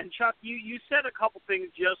fortunate. And Chuck, you said a couple things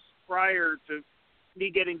just prior to me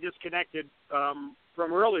getting disconnected from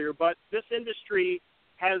earlier, but this industry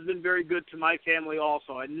has been very good to my family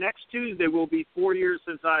also. And next Tuesday will be 4 years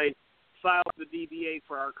since I filed the DBA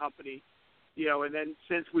for our company. And then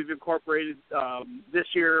since we've incorporated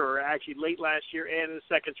this year, or actually late last year, and the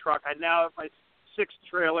second truck, I now have my sixth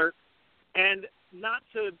trailer. And not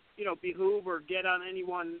to, behoove or get on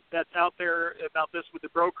anyone that's out there about this with the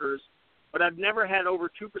brokers, but I've never had over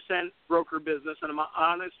 2% broker business, and I'm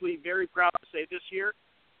honestly very proud to say this year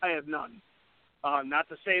I have none. Not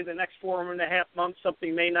to say the next 4.5 months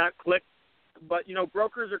something may not click, but,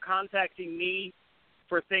 brokers are contacting me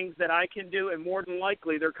for things that I can do, and more than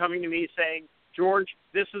likely they're coming to me saying, George,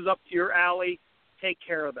 this is up to your alley, take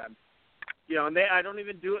care of them. And I don't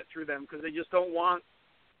even do it through them because they just don't want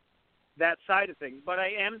that side of things. But I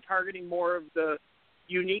am targeting more of the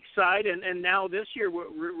unique side, and now this year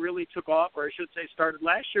what really took off, or I should say started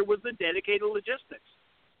last year, was the dedicated logistics.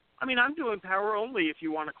 I mean, I'm doing power only, if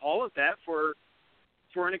you want to call it that, for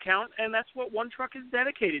an account, and that's what one truck is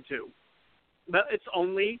dedicated to. But it's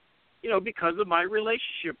only because of my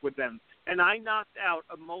relationship with them. And I knocked out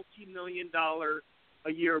a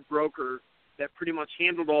multi-million-dollar-a-year broker that pretty much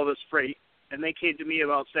handled all this freight and they came to me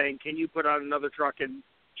about saying, can you put on another truck and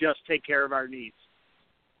just take care of our needs?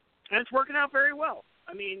 And it's working out very well.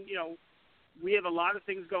 I mean, we have a lot of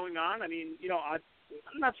things going on. I mean,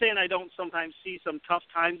 I'm not saying I don't sometimes see some tough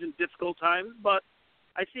times and difficult times, but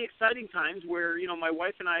I see exciting times where, my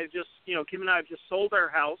wife and I have just, Kim and I have just sold our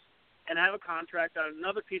house and have a contract on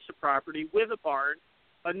another piece of property with a barn,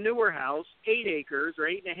 a newer house, 8 acres or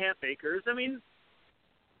 8.5 acres. I mean,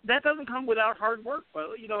 that doesn't come without hard work. But,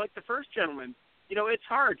 like the first gentleman, it's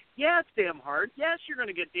hard. Yeah, it's damn hard. Yes, you're going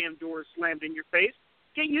to get damn doors slammed in your face.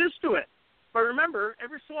 Get used to it. But remember,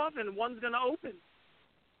 every so often, one's going to open.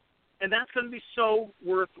 And that's going to be so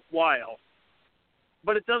worthwhile.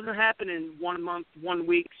 But it doesn't happen in 1 month, 1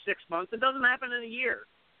 week, 6 months. It doesn't happen in a year.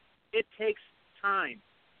 It takes time.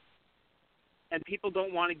 And people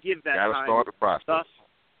don't want to give that time. Got to start the process. Thus,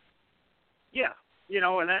 yeah,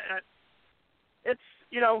 and it's,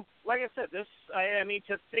 like I said, I mean,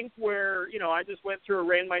 to think where, I just went through and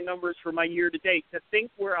ran my numbers for my year to date. To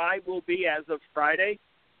think where I will be as of Friday,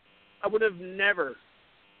 I would have never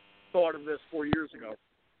thought of this 4 years ago.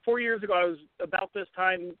 4 years ago, I was about this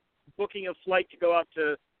time booking a flight to go out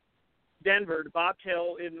to Denver to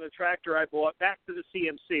bobtail in the tractor I bought back to the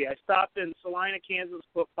CMC. I stopped in Salina, Kansas,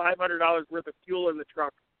 put $500 worth of fuel in the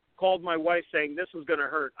truck, called my wife saying this was going to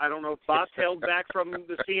hurt. I don't know, bobtailed back from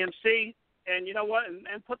the CMC, and you know what,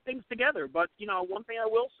 and put things together. But, one thing I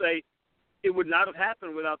will say, it would not have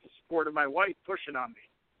happened without the support of my wife pushing on me,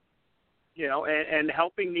 and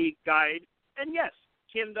helping me guide. And yes,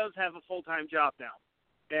 Kim does have a full-time job now.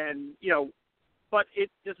 And, but this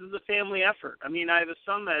is a family effort. I mean, I have a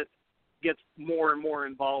son that gets more and more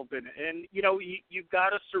involved in it. And, you've got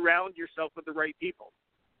to surround yourself with the right people.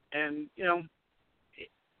 And,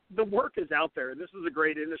 the work is out there. This is a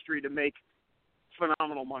great industry to make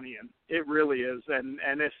phenomenal money in. It really is. And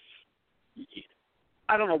if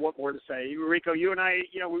I don't know what more to say. Rico, you and I,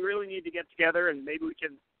 we really need to get together and maybe we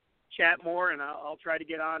can chat more, and I'll try to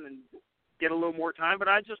get on and get a little more time. But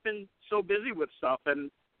I've just been so busy with stuff,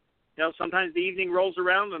 and sometimes the evening rolls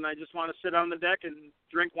around and I just want to sit on the deck and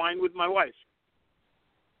drink wine with my wife.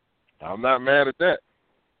 I'm not mad at that.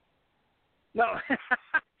 No,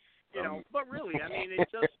 but really, I mean,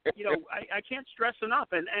 it's just, I can't stress enough.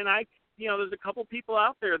 And I, there's a couple people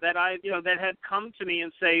out there that that had come to me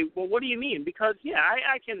and say, well, what do you mean? Because, yeah,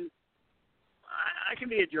 I can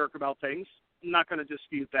be a jerk about things. I'm not going to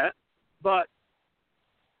dispute that. But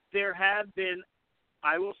there have been,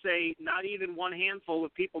 I will say, not even one handful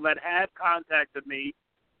of people that have contacted me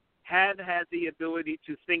have had the ability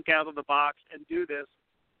to think out of the box and do this.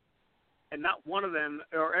 And not one of them,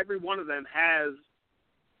 or every one of them, has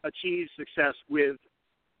achieved success with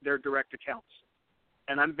their direct accounts.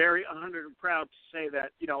 And I'm very honored and proud to say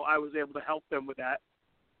that, I was able to help them with that.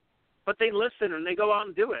 But they listen and they go out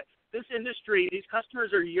and do it. This industry, these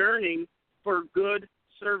customers are yearning for good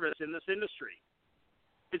service in this industry.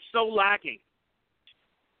 It's so lacking.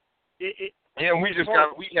 Yeah, the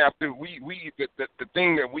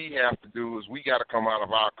thing that we have to do is we got to come out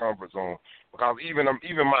of our comfort zone, because even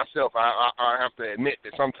myself, I have to admit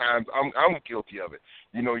that sometimes I'm guilty of it.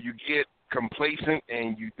 You get complacent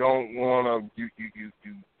and you don't want to, you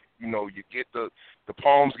get the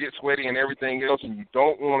palms get sweaty and everything else, and you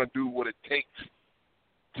don't want to do what it takes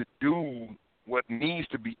to do what needs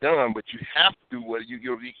to be done, but you have to do what you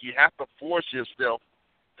have to force yourself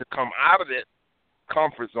to come out of that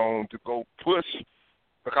comfort zone to go push,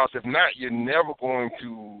 because if not, you're never going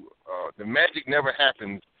to the magic never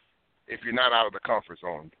happens if you're not out of the comfort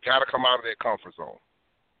zone. You got to come out of that comfort zone,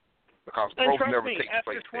 because and growth never takes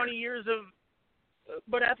after place 20 there. years of,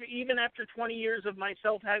 but after 20 years of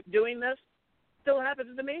myself doing this, it still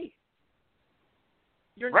happens to me.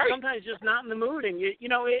 You're right. Sometimes just not in the mood, and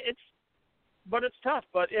but it's tough.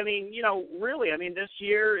 But I mean, really, this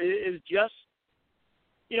year is just,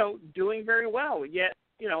 doing very well. Yet,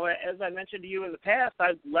 as I mentioned to you in the past,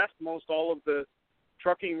 I've left most all of the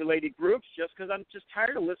trucking-related groups just because I'm just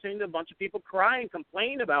tired of listening to a bunch of people cry and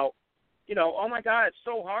complain about, oh, my God, it's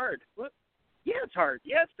so hard. What? Yeah, it's hard.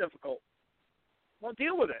 Yeah, it's difficult. Well,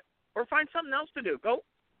 deal with it. Or find something else to do. Go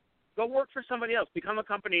work for somebody else. Become a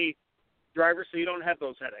company driver so you don't have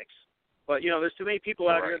those headaches. But, there's too many people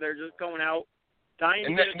out here that are just going out, dying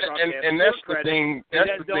to get a truck. And that's the thing.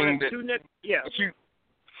 That's the thing that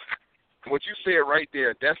what you said right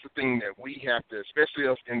there, that's the thing that we have to, especially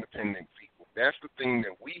us independent people, that's the thing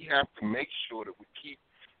that we have to make sure that we keep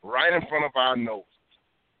right in front of our noses.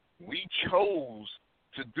 We chose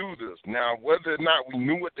to do this. Now, whether or not we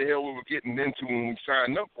knew what the hell we were getting into when we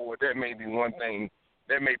signed up for it, that may be one thing.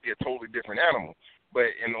 That may be a totally different animal. But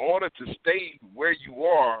in order to stay where you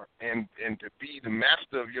are and to be the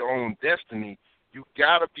master of your own destiny, you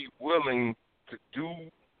got to be willing to do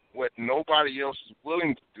what nobody else is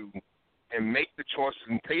willing to do and make the choices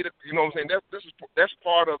and pay the, you know what I'm saying? That's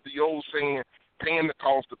part of the old saying, paying the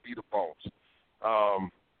cost to be the boss.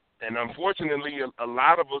 And unfortunately, a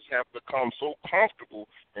lot of us have become so comfortable,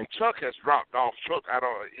 and Chuck has dropped off. Chuck,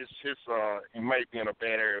 he might be in a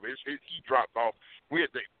bad area, but he dropped off. We're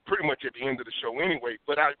pretty much at the end of the show anyway.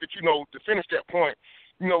 But you know, to finish that point,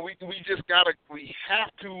 you know, we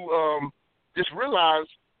have to just realize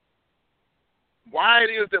why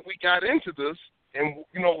it is that we got into this, and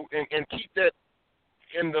you know, and keep that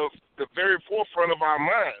in the very forefront of our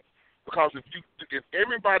minds. Because if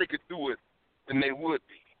everybody could do it, then they would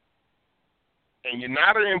be. And you're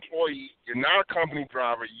not an employee, you're not a company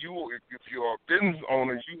driver. If you're a business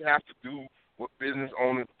owner, you have to do what business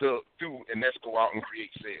owners do, and that's go out and create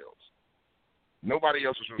sales. Nobody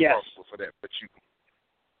else is responsible for that but you.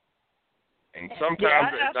 And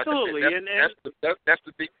sometimes, absolutely. Like I said,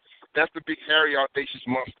 that's the big hairy audacious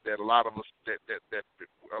monster that a lot of us are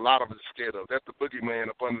scared of. That's the boogeyman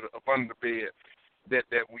up under the bed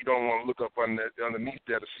that we don't want to look up underneath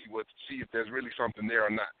there to see if there's really something there or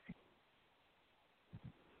not.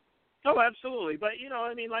 Oh, absolutely. But, you know,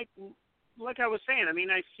 I mean, like I was saying, I mean,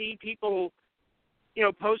 I see people, you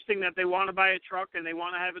know, posting that they want to buy a truck and they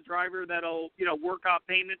want to have a driver that'll, you know, work out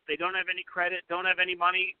payments. They don't have any credit, don't have any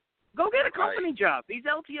money. Go get a company job. These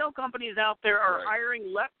LTL companies out there are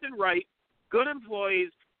hiring left and right, good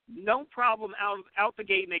employees, no problem out the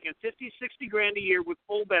gate making $50, $60 a year with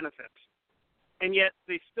full benefits. And yet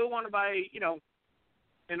they still want to buy, you know,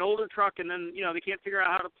 an older truck, and then, you know, they can't figure out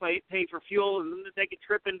how to pay for fuel, and then they take a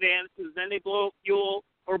trip in vans, and then they blow fuel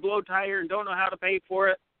or blow tire and don't know how to pay for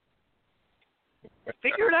it.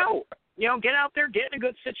 Figure it out. You know, get out there, get in a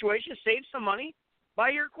good situation, save some money, buy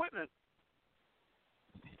your equipment.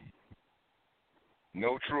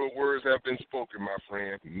 No truer words have been spoken, my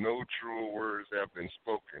friend. No truer words have been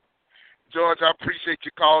spoken. George, I appreciate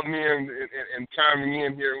you calling me and chiming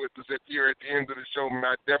in here with us here at the end of the show, man.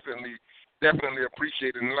 I definitely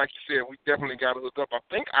appreciate it. And like you said, we definitely got to hook up. I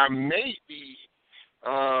think I may be,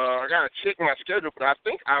 I got to check my schedule, but I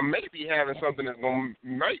think I may be having something that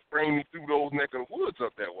might bring me through those neck of the woods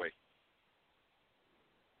up that way.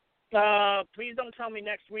 Please don't tell me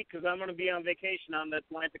next week, because I'm going to be on vacation on the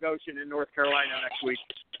Atlantic Ocean in North Carolina next week.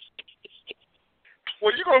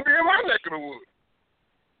 Well, you're going to be in my neck of the woods.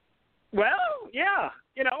 Well, yeah,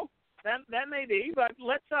 you know, that may be, but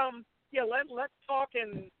let's talk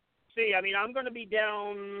and see. I mean, I'm going to be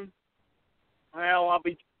down. Well, I'll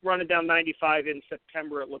be running down 95 in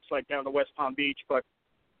September. It looks like down to West Palm Beach, but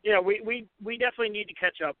you know, we definitely need to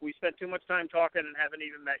catch up. We spent too much time talking and haven't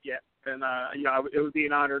even met yet. And you know, it would be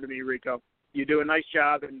an honor to me, Rico. You do a nice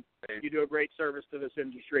job and you do a great service to this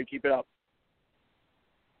industry. Keep it up.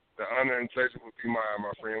 The honor and pleasure will be mine,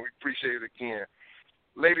 my friend. We appreciate it again.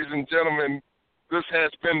 Ladies and gentlemen, this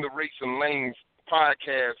has been the Rates and Lanes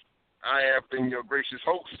podcast. I have been your gracious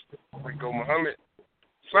host, Rico Muhammad,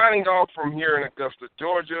 signing off from here in Augusta,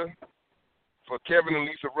 Georgia. For Kevin and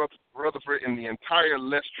Lisa Rutherford and the entire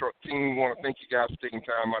Let's Truck team, we want to thank you guys for taking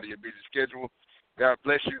time out of your busy schedule. God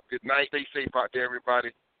bless you. Good night. Stay safe out there,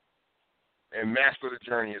 everybody. And master the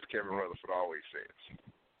journey, as Kevin Rutherford always says.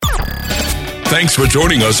 Thanks for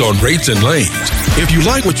joining us on Rates and Lanes. If you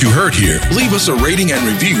like what you heard here, leave us a rating and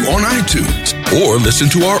review on iTunes or listen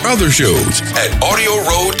to our other shows at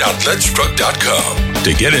audioroad.letstruck.com.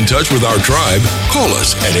 To get in touch with our tribe, call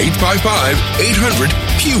us at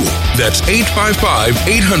 855-800-FUEL. That's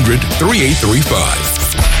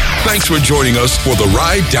 855-800-3835. Thanks for joining us for the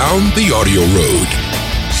ride down the audio road.